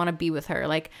and I want to be with her.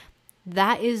 Like,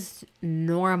 that is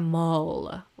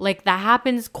normal. Like, that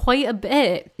happens quite a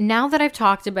bit. Now that I've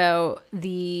talked about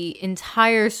the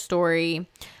entire story,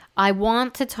 I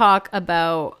want to talk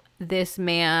about this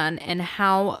man and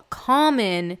how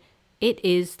common it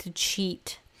is to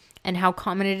cheat and how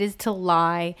common it is to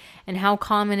lie and how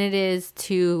common it is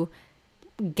to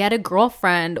get a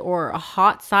girlfriend or a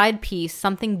hot side piece,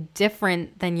 something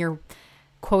different than your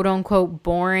quote unquote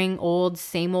boring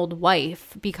same old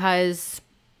wife, because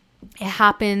it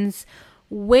happens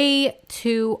way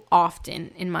too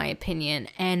often, in my opinion,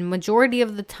 and majority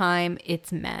of the time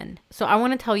it's men. So I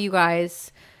want to tell you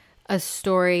guys a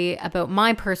story about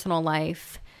my personal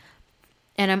life,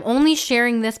 and I'm only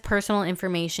sharing this personal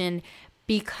information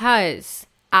because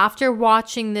after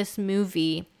watching this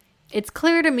movie, it's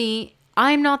clear to me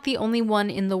I'm not the only one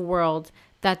in the world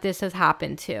that this has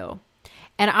happened to.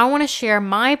 And I want to share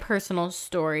my personal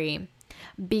story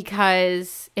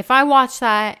because if I watch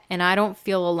that and I don't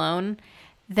feel alone,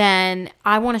 then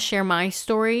I want to share my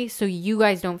story so you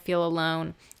guys don't feel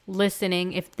alone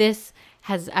listening. If this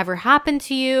has ever happened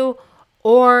to you,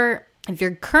 or if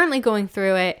you're currently going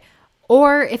through it,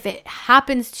 or if it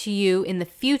happens to you in the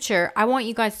future, I want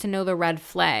you guys to know the red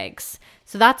flags.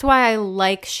 So that's why I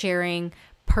like sharing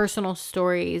personal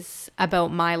stories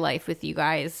about my life with you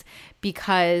guys,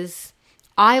 because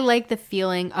I like the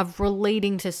feeling of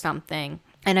relating to something.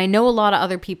 And I know a lot of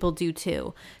other people do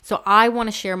too. So I want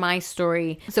to share my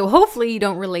story. So hopefully you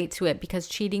don't relate to it, because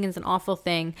cheating is an awful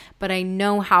thing, but I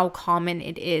know how common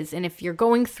it is. And if you're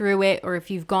going through it, or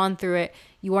if you've gone through it,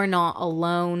 you are not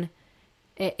alone.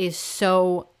 It is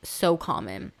so, so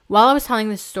common. While I was telling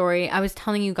this story, I was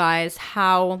telling you guys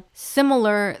how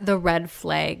similar the red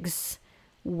flags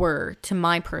were to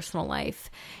my personal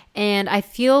life. And I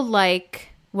feel like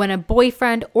when a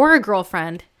boyfriend or a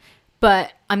girlfriend,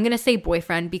 but I'm going to say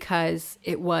boyfriend because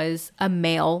it was a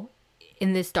male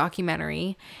in this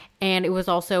documentary, and it was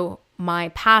also my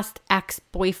past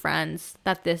ex-boyfriends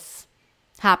that this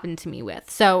happened to me with.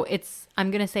 So I'm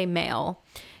going to say male.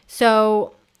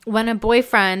 So when a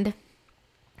boyfriend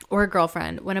or a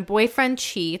girlfriend, when a boyfriend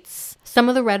cheats, some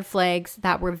of the red flags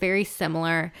that were very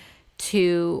similar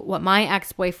to what my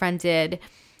ex-boyfriend did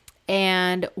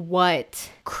and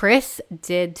what Chris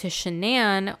did to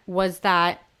Shanann was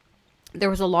that there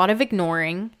was a lot of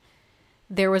ignoring.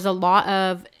 There was a lot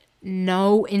of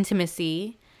no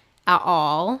intimacy at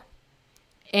all.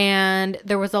 And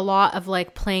there was a lot of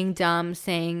like playing dumb,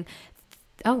 saying,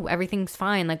 oh, everything's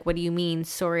fine. Like, what do you mean?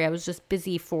 Sorry, I was just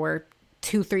busy for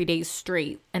 2-3 days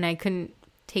straight and I couldn't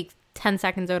take 10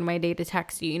 seconds out of my day to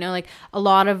text you. You know, like a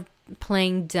lot of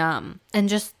playing dumb and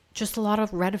just a lot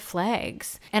of red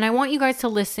flags. And I want you guys to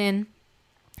listen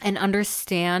and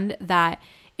understand that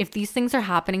if these things are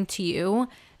happening to you,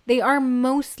 they are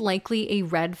most likely a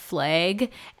red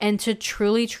flag, and to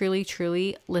truly, truly,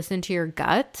 truly listen to your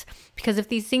gut. Because if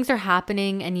these things are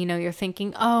happening and, you know, you're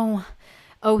thinking, oh,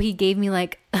 he gave me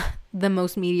like the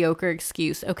most mediocre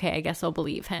excuse. Okay, I guess I'll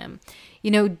believe him.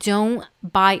 You know, don't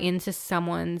buy into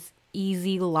someone's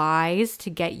easy lies to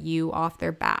get you off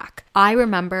their back. I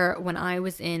remember when I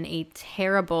was in a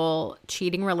terrible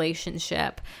cheating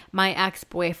relationship, my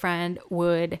ex-boyfriend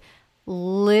would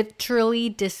literally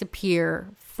disappear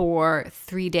for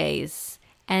 3 days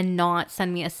and not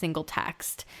send me a single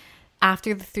text.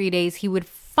 After the 3 days, he would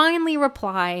finally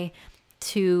reply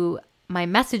to my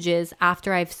messages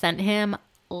after I've sent him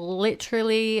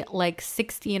literally like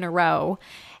 60 in a row.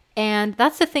 And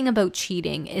that's the thing about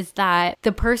cheating, is that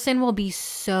the person will be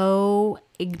so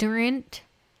ignorant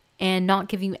and not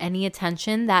give you any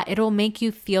attention that it'll make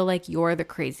you feel like you're the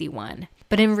crazy one.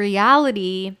 But in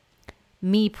reality,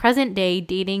 me present day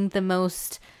dating the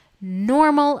most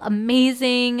normal,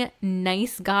 amazing,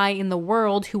 nice guy in the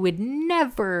world who would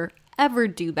never, ever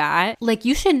do that. Like,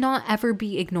 you should not ever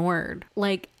be ignored.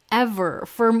 Like, ever,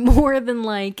 for more than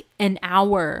like an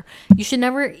hour. You should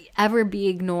never ever be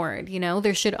ignored, you know?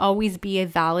 There should always be a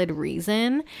valid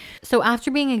reason. So after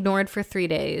being ignored for 3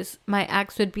 days, my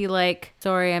ex would be like,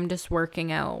 sorry, I'm just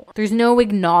working out. There's no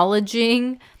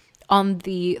acknowledging on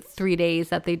the 3 days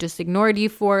that they just ignored you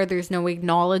for. There's no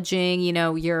acknowledging,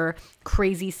 your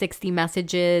crazy 60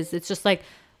 messages. It's just like,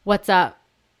 what's up?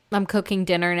 I'm cooking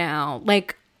dinner now.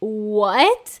 Like,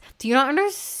 what? Do you not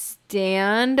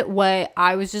understand what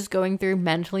I was just going through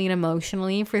mentally and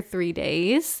emotionally for 3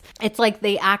 days? It's like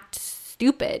they act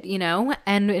stupid,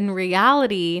 and in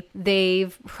reality,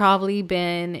 they've probably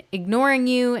been ignoring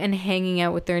you and hanging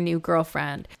out with their new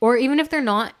girlfriend. Or even if they're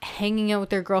not hanging out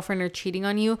with their girlfriend or cheating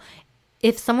on you,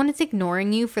 if someone is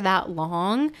ignoring you for that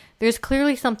long, there's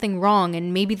clearly something wrong,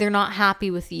 and maybe they're not happy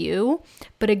with you.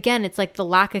 But again, it's like the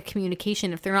lack of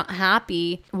communication. If they're not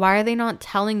happy, why are they not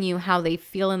telling you how they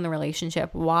feel in the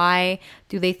relationship? Why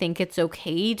do they think it's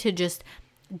okay to just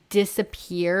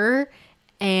disappear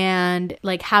and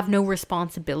like have no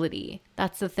responsibility?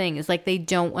 That's the thing, is like they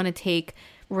don't want to take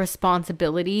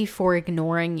responsibility for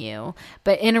ignoring you.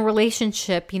 But in a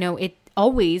relationship, it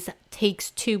always takes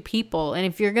two people. And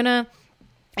if you're gonna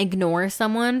ignore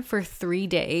someone for 3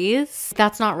 days,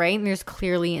 that's not right, and there's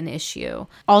clearly an issue.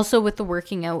 Also, with the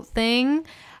working out thing,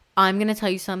 I'm gonna tell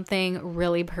you something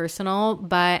really personal,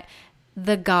 but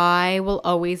the guy will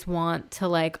always want to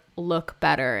like look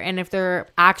better. And if they're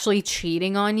actually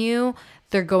cheating on you,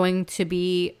 they're going to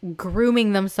be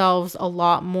grooming themselves a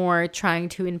lot more, trying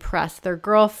to impress their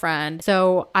girlfriend.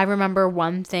 So I remember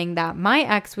one thing that my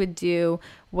ex would do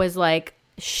was like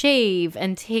shave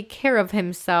and take care of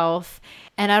himself.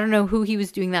 And I don't know who he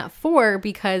was doing that for,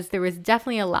 because there was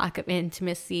definitely a lack of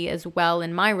intimacy as well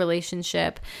in my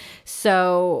relationship.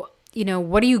 So,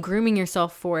 what are you grooming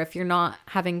yourself for if you're not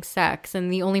having sex?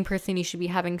 And the only person you should be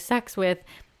having sex with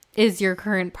is your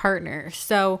current partner.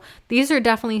 So these are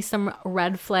definitely some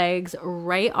red flags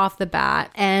right off the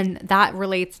bat. And that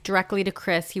relates directly to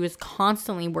Chris. He was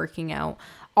constantly working out.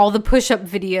 All the push-up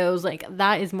videos, like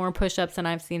that is more push-ups than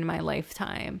I've seen in my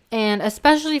lifetime. And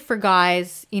especially for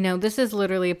guys, this is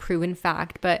literally a proven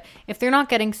fact, but if they're not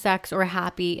getting sex or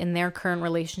happy in their current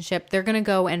relationship, they're going to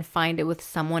go and find it with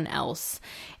someone else.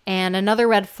 And another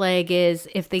red flag is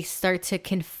if they start to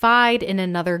confide in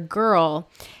another girl.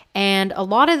 And a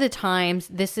lot of the times,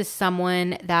 this is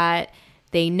someone that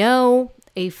they know,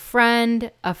 a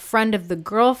friend of the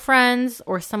girlfriend's,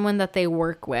 or someone that they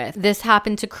work with. This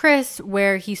happened to Chris,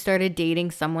 where he started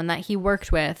dating someone that he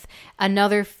worked with,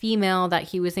 another female that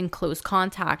he was in close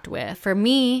contact with. For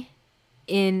me,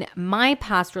 in my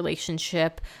past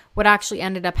relationship, what actually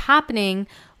ended up happening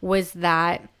was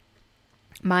that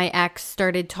my ex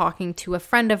started talking to a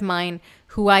friend of mine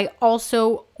who I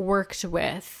also worked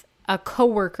with, a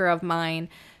coworker of mine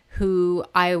who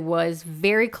I was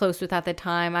very close with at the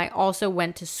time. I also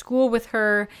went to school with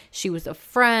her. She was a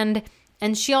friend,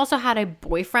 and she also had a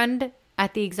boyfriend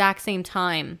at the exact same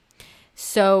time.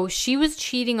 So she was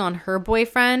cheating on her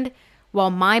boyfriend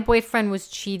while my boyfriend was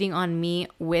cheating on me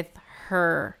with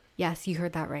her. Yes, you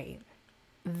heard that right.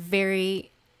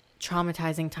 Very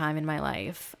traumatizing time in my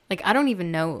life. Like, I don't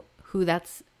even know who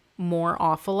that's more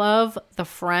awful of, the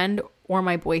friend or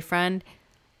my boyfriend.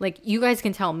 Like, you guys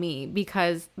can tell me,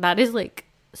 because that is like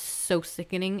so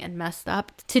sickening and messed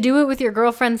up. To do it with your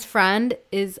girlfriend's friend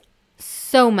is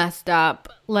so messed up,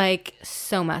 like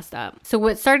so messed up. So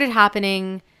what started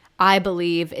happening, I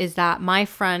believe, is that my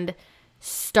friend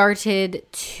started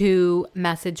to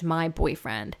message my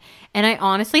boyfriend. And I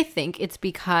honestly think it's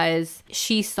because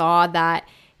she saw that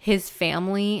his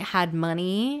family had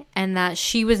money and that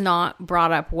she was not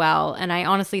brought up well. And I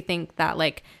honestly think that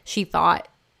like she thought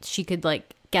she could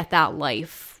like get that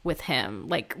life with him,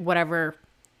 like whatever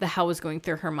the hell was going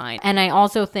through her mind. And I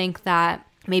also think that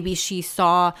maybe she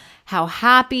saw how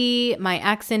happy my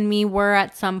ex and me were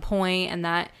at some point, and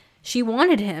that she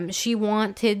wanted him. She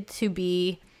wanted to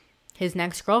be his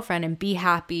next girlfriend and be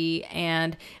happy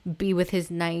and be with his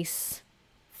nice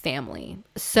family.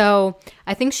 So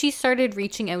I think she started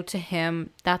reaching out to him.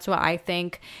 That's what I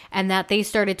think. And that they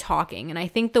started talking. And I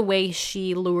think the way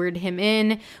she lured him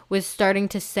in was starting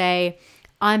to say,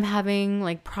 I'm having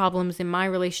like problems in my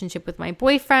relationship with my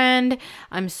boyfriend.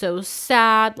 I'm so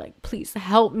sad. Like, please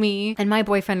help me. And my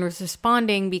boyfriend was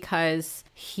responding because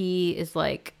he is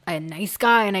like a nice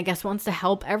guy and I guess wants to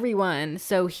help everyone.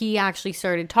 So he actually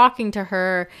started talking to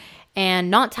her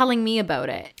and not telling me about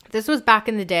it. This was back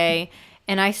in the day.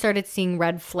 And I started seeing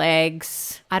red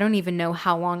flags. I don't even know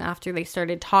how long after they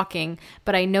started talking,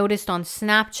 but I noticed on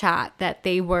Snapchat that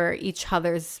they were each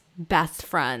other's best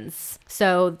friends.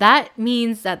 So that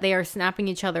means that they are snapping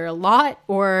each other a lot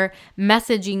or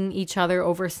messaging each other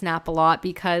over Snap a lot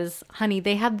because, honey,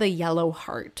 they have the yellow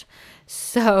heart.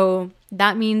 So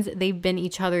that means they've been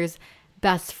each other's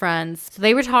best friends. So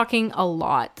they were talking a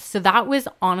lot. So that was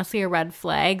honestly a red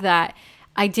flag that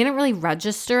I didn't really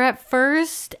register at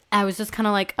first. I was just kind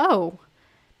of like, oh,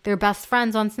 they're best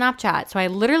friends on Snapchat. So I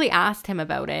literally asked him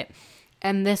about it.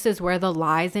 And this is where the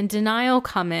lies and denial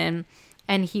come in.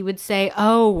 And he would say,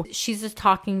 oh, she's just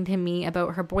talking to me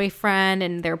about her boyfriend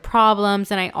and their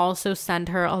problems. And I also send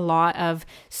her a lot of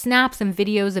snaps and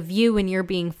videos of you and you're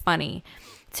being funny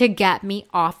to get me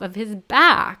off of his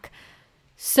back.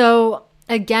 So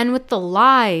again, with the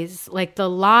lies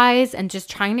and just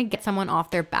trying to get someone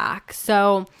off their back.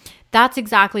 So that's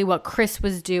exactly what Chris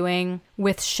was doing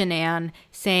with Shanann,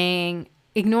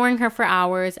 ignoring her for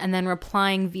hours and then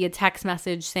replying via text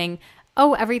message saying,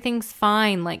 oh, everything's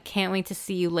fine. Like, can't wait to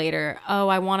see you later. Oh,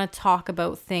 I want to talk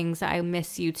about things. I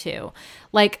miss you too.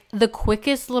 Like, the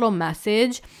quickest little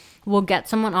message will get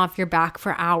someone off your back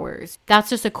for hours. That's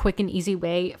just a quick and easy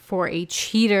way for a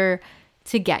cheater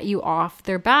to get you off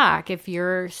their back if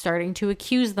you're starting to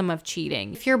accuse them of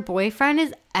cheating. If your boyfriend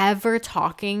is ever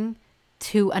talking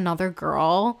to another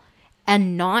girl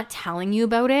and not telling you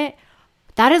about it,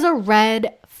 that is a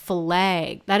red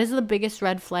flag. That is the biggest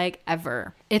red flag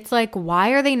ever. It's like, why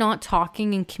are they not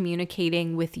talking and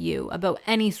communicating with you about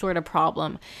any sort of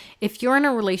problem? If you're in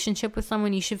a relationship with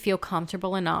someone, you should feel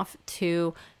comfortable enough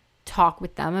to talk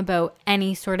with them about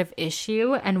any sort of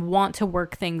issue and want to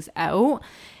work things out.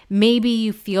 Maybe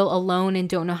you feel alone and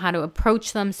don't know how to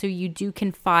approach them, so you do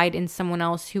confide in someone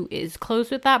else who is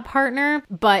close with that partner.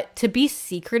 But to be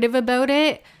secretive about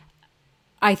it,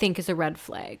 I think is a red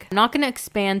flag. I'm not going to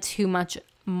expand too much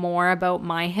more about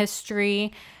my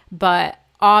history, but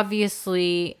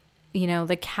obviously, you know,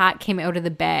 the cat came out of the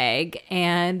bag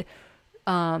and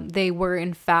they were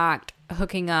in fact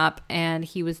hooking up and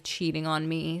he was cheating on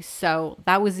me. So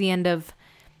that was the end of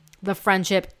the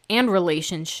friendship and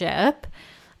relationship.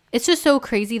 It's just so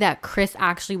crazy that Chris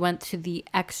actually went to the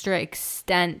extra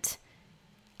extent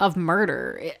of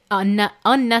murder,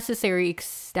 unnecessary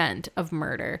extent of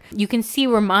murder. You can see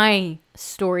where my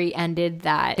story ended,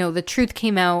 that, you know, the truth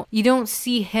came out. You don't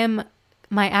see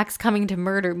my ex, coming to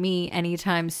murder me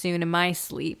anytime soon in my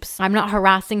sleeps. I'm not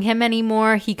harassing him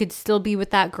anymore. He could still be with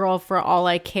that girl for all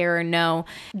I care or know.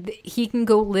 He can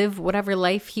go live whatever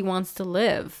life he wants to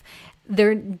live.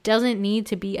 There doesn't need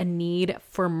to be a need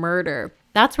for murder.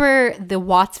 That's where the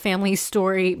Watts family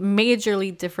story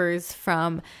majorly differs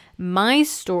from my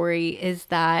story, is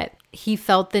that he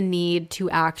felt the need to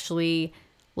actually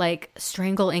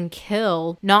strangle and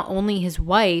kill not only his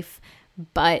wife,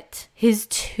 but his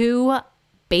 2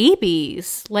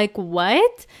 babies. Like,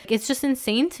 what? It's just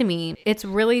insane to me. It's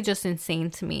really just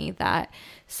insane to me that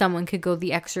someone could go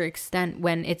the extra extent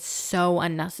when it's so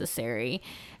unnecessary.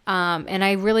 And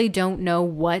I really don't know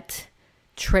what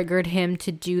triggered him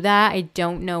to do that. I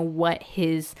don't know what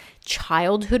his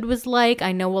childhood was like.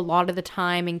 I know a lot of the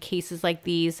time in cases like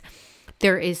these,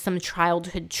 there is some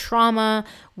childhood trauma,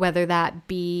 whether that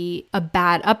be a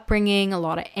bad upbringing, a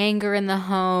lot of anger in the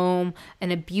home,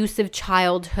 an abusive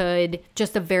childhood,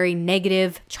 just a very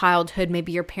negative childhood.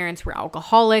 Maybe your parents were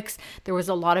alcoholics. There was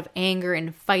a lot of anger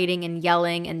and fighting and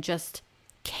yelling and just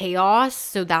chaos.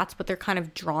 So that's what they're kind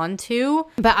of drawn to.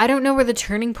 But I don't know where the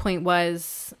turning point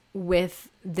was with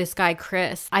this guy,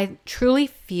 Chris. I truly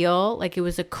feel like it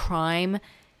was a crime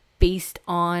based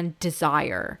on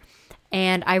desire.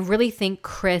 And I really think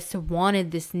Chris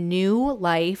wanted this new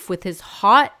life with his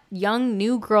hot, young,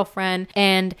 new girlfriend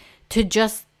and to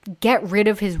just get rid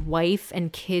of his wife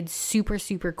and kids super,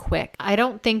 super quick. I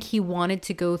don't think he wanted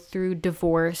to go through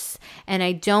divorce. And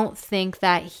I don't think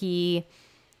that he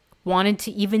wanted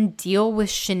to even deal with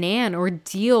Shanann or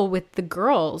deal with the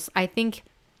girls. I think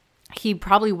he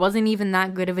probably wasn't even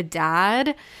that good of a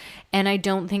dad. And I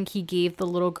don't think he gave the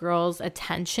little girls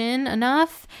attention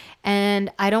enough. And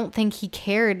I don't think he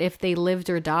cared if they lived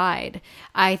or died.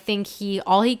 I think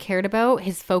all he cared about,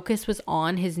 his focus was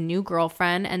on his new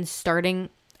girlfriend and starting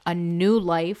a new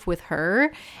life with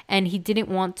her. And he didn't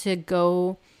want to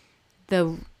go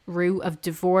the route of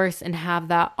divorce and have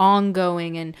that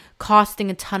ongoing and costing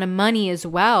a ton of money as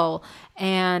well,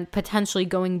 and potentially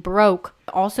going broke.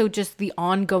 Also just the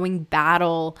ongoing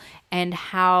battle and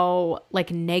how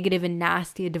negative and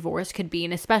nasty a divorce could be.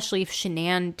 And especially if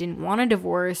Shanann didn't want a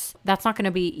divorce, that's not going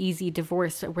to be easy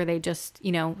divorce where they just,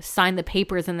 sign the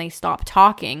papers and they stop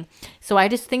talking. So I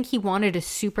just think he wanted a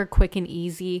super quick and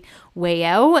easy way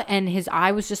out, and his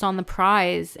eye was just on the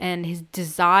prize, and his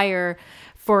desire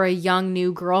for a young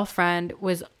new girlfriend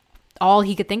was all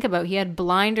he could think about. He had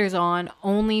blinders on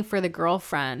only for the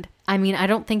girlfriend. I mean, I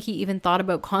don't think he even thought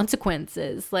about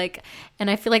consequences.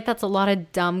 And I feel like that's a lot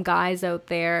of dumb guys out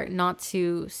there, not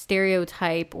to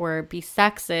stereotype or be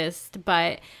sexist,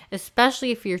 but especially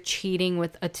if you're cheating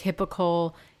with a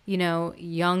typical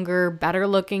younger, better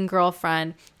looking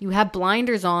girlfriend, you have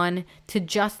blinders on to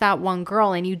just that one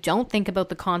girl, and you don't think about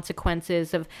the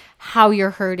consequences of how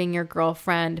you're hurting your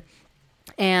girlfriend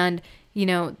and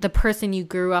the person you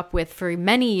grew up with for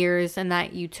many years, and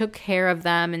that you took care of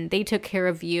them and they took care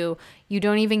of you. You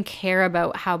don't even care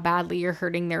about how badly you're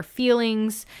hurting their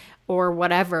feelings or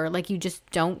whatever. Like, you just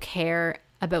don't care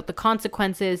about the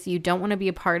consequences. You don't want to be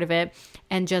a part of it.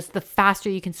 And just the faster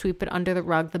you can sweep it under the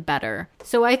rug, the better.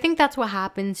 So I think that's what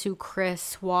happened to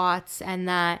Chris Watts, and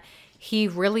that he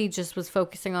really just was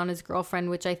focusing on his girlfriend,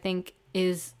 which I think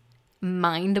is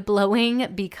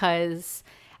mind-blowing, because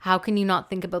how can you not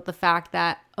think about the fact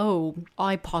that, oh,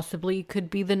 I possibly could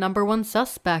be the number one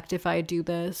suspect if I do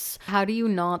this? How do you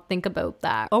not think about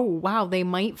that? Oh, wow, they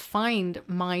might find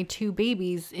my 2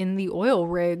 babies in the oil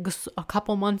rigs a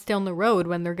couple months down the road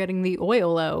when they're getting the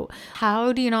oil out.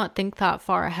 How do you not think that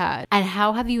far ahead? And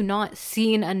how have you not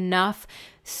seen enough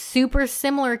super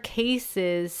similar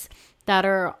cases that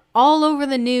are all over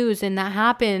the news and that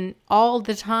happen all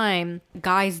the time,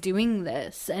 guys doing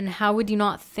this? And how would you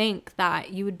not think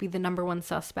that you would be the number one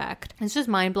suspect? It's just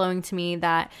mind-blowing to me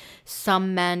that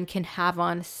some men can have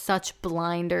on such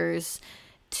blinders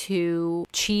to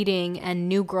cheating and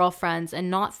new girlfriends and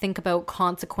not think about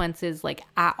consequences like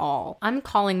at all. I'm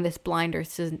calling this blinder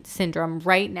syndrome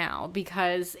right now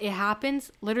because it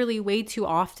happens literally way too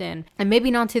often, and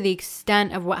maybe not to the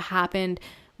extent of what happened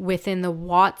within the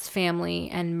Watts family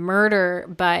and murder,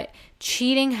 but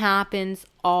cheating happens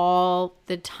all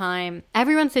the time.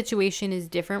 Everyone's situation is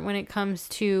different when it comes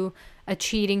to a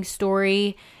cheating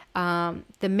story. The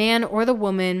man or the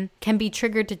woman can be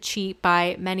triggered to cheat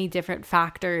by many different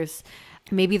factors.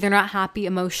 Maybe they're not happy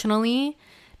emotionally.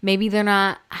 Maybe they're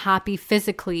not happy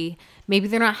physically. Maybe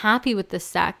they're not happy with the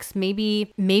sex.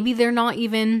 Maybe they're not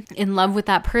even in love with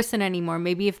that person anymore.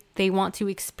 Maybe if they want to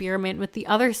experiment with the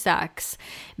other sex.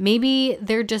 Maybe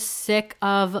they're just sick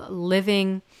of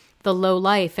living the low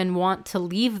life and want to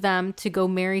leave them to go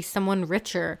marry someone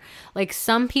richer. Like,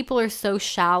 some people are so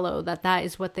shallow that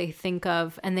is what they think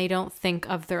of, and they don't think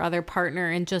of their other partner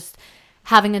and just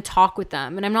having a talk with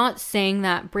them. And I'm not saying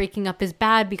that breaking up is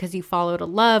bad because you fall out of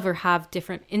love or have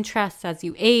different interests as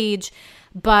you age,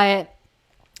 but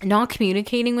not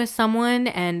communicating with someone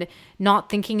and not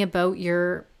thinking about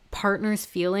your partner's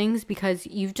feelings because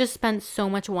you've just spent so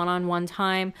much one-on-one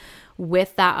time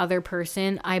with that other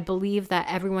person. I believe that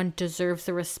everyone deserves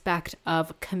the respect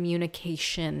of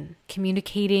communication.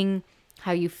 Communicating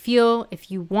how you feel,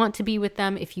 if you want to be with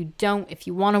them, if you don't, if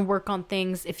you want to work on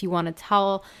things, if you want to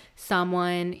tell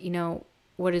someone,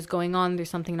 what is going on, there's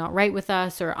something not right with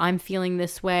us, or I'm feeling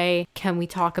this way, can we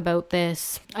talk about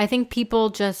this? I think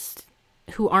people just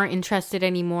who aren't interested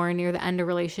anymore near the end of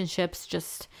relationships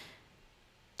just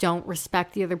don't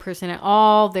respect the other person at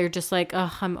all. They're just like,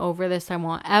 oh, I'm over this, I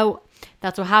want out.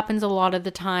 That's what happens a lot of the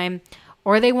time.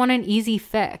 Or they want an easy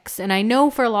fix. And I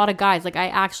know for a lot of guys, I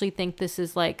actually think this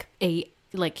is like a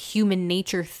human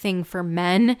nature thing for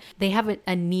men. They have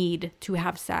a need to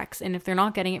have sex. And if they're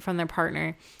not getting it from their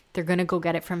partner, they're going to go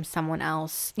get it from someone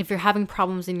else. If you're having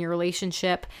problems in your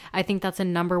relationship, I think that's a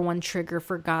number one trigger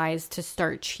for guys to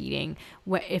start cheating.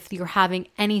 If you're having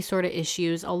any sort of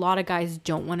issues, a lot of guys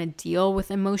don't want to deal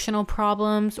with emotional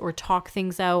problems or talk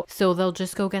things out, so they'll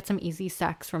just go get some easy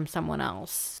sex from someone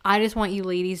else. I just want you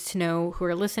ladies to know, who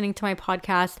are listening to my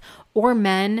podcast, or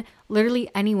men, literally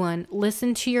anyone,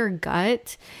 listen to your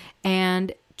gut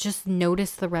and just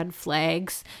notice the red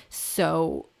flags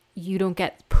so you don't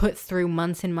get put through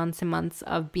months and months and months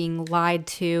of being lied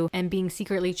to and being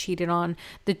secretly cheated on.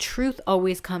 The truth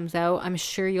always comes out. I'm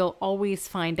sure you'll always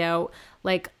find out.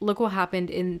 Look what happened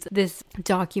in this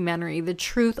documentary. The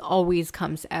truth always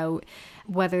comes out,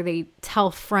 whether they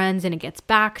tell friends and it gets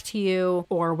back to you,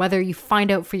 or whether you find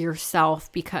out for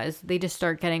yourself because they just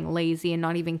start getting lazy and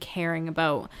not even caring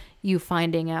about you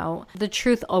finding out. The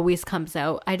truth always comes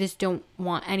out. I just don't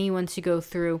want anyone to go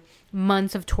through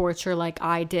months of torture like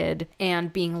I did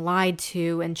and being lied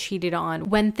to and cheated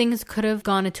on when things could have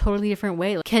gone a totally different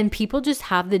way. Can people just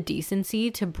have the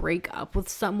decency to break up with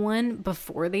someone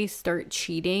before they start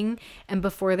cheating and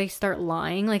before they start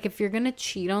lying? If you're gonna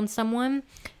cheat on someone,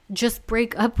 just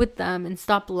break up with them and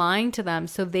stop lying to them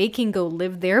so they can go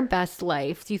live their best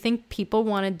life. Do you think people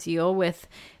want to deal with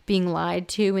being lied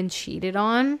to and cheated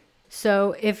on?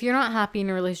 So if you're not happy in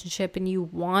a relationship and you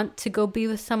want to go be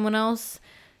with someone else,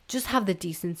 just have the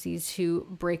decency to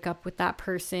break up with that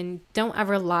person. Don't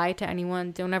ever lie to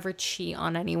anyone. Don't ever cheat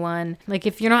on anyone.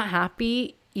 If you're not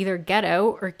happy, either get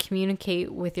out or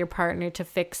communicate with your partner to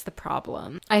fix the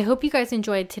problem. I hope you guys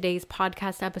enjoyed today's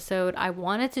podcast episode. I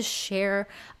wanted to share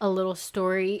a little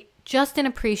story just in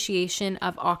appreciation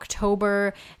of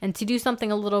October and to do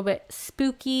something a little bit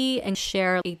spooky and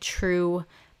share a true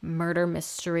murder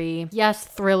mystery. Yes,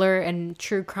 thriller and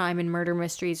true crime and murder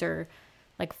mysteries are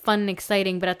like fun and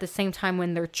exciting, but at the same time,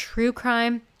 when they're true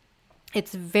crime,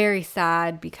 it's very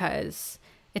sad because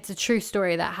it's a true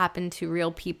story that happened to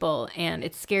real people, and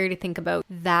it's scary to think about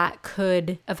that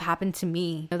could have happened to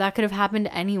me. That could have happened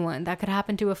to anyone. That could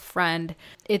happen to a friend.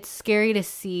 It's scary to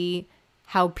see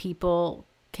how people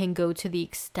can go to the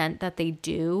extent that they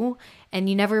do, and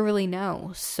you never really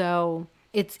know. So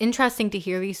it's interesting to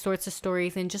hear these sorts of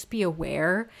stories and just be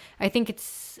aware. I think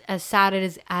it's as sad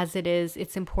as it is,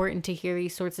 it's important to hear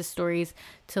these sorts of stories,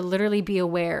 to literally be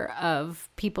aware of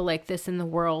people like this in the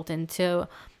world and to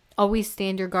always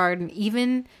stand your guard. And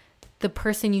even the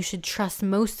person you should trust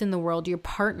most in the world, your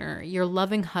partner, your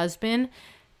loving husband,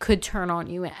 could turn on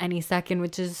you at any second,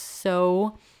 which is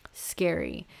so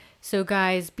scary. So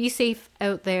guys, be safe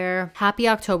out there. Happy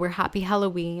October, happy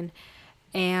Halloween.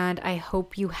 And I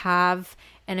hope you have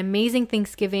an amazing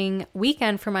Thanksgiving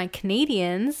weekend for my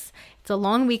Canadians. It's a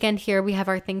long weekend here. We have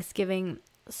our Thanksgiving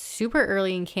super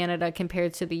early in Canada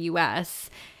compared to the US.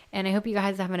 And I hope you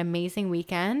guys have an amazing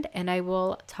weekend. And I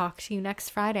will talk to you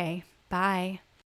next Friday. Bye.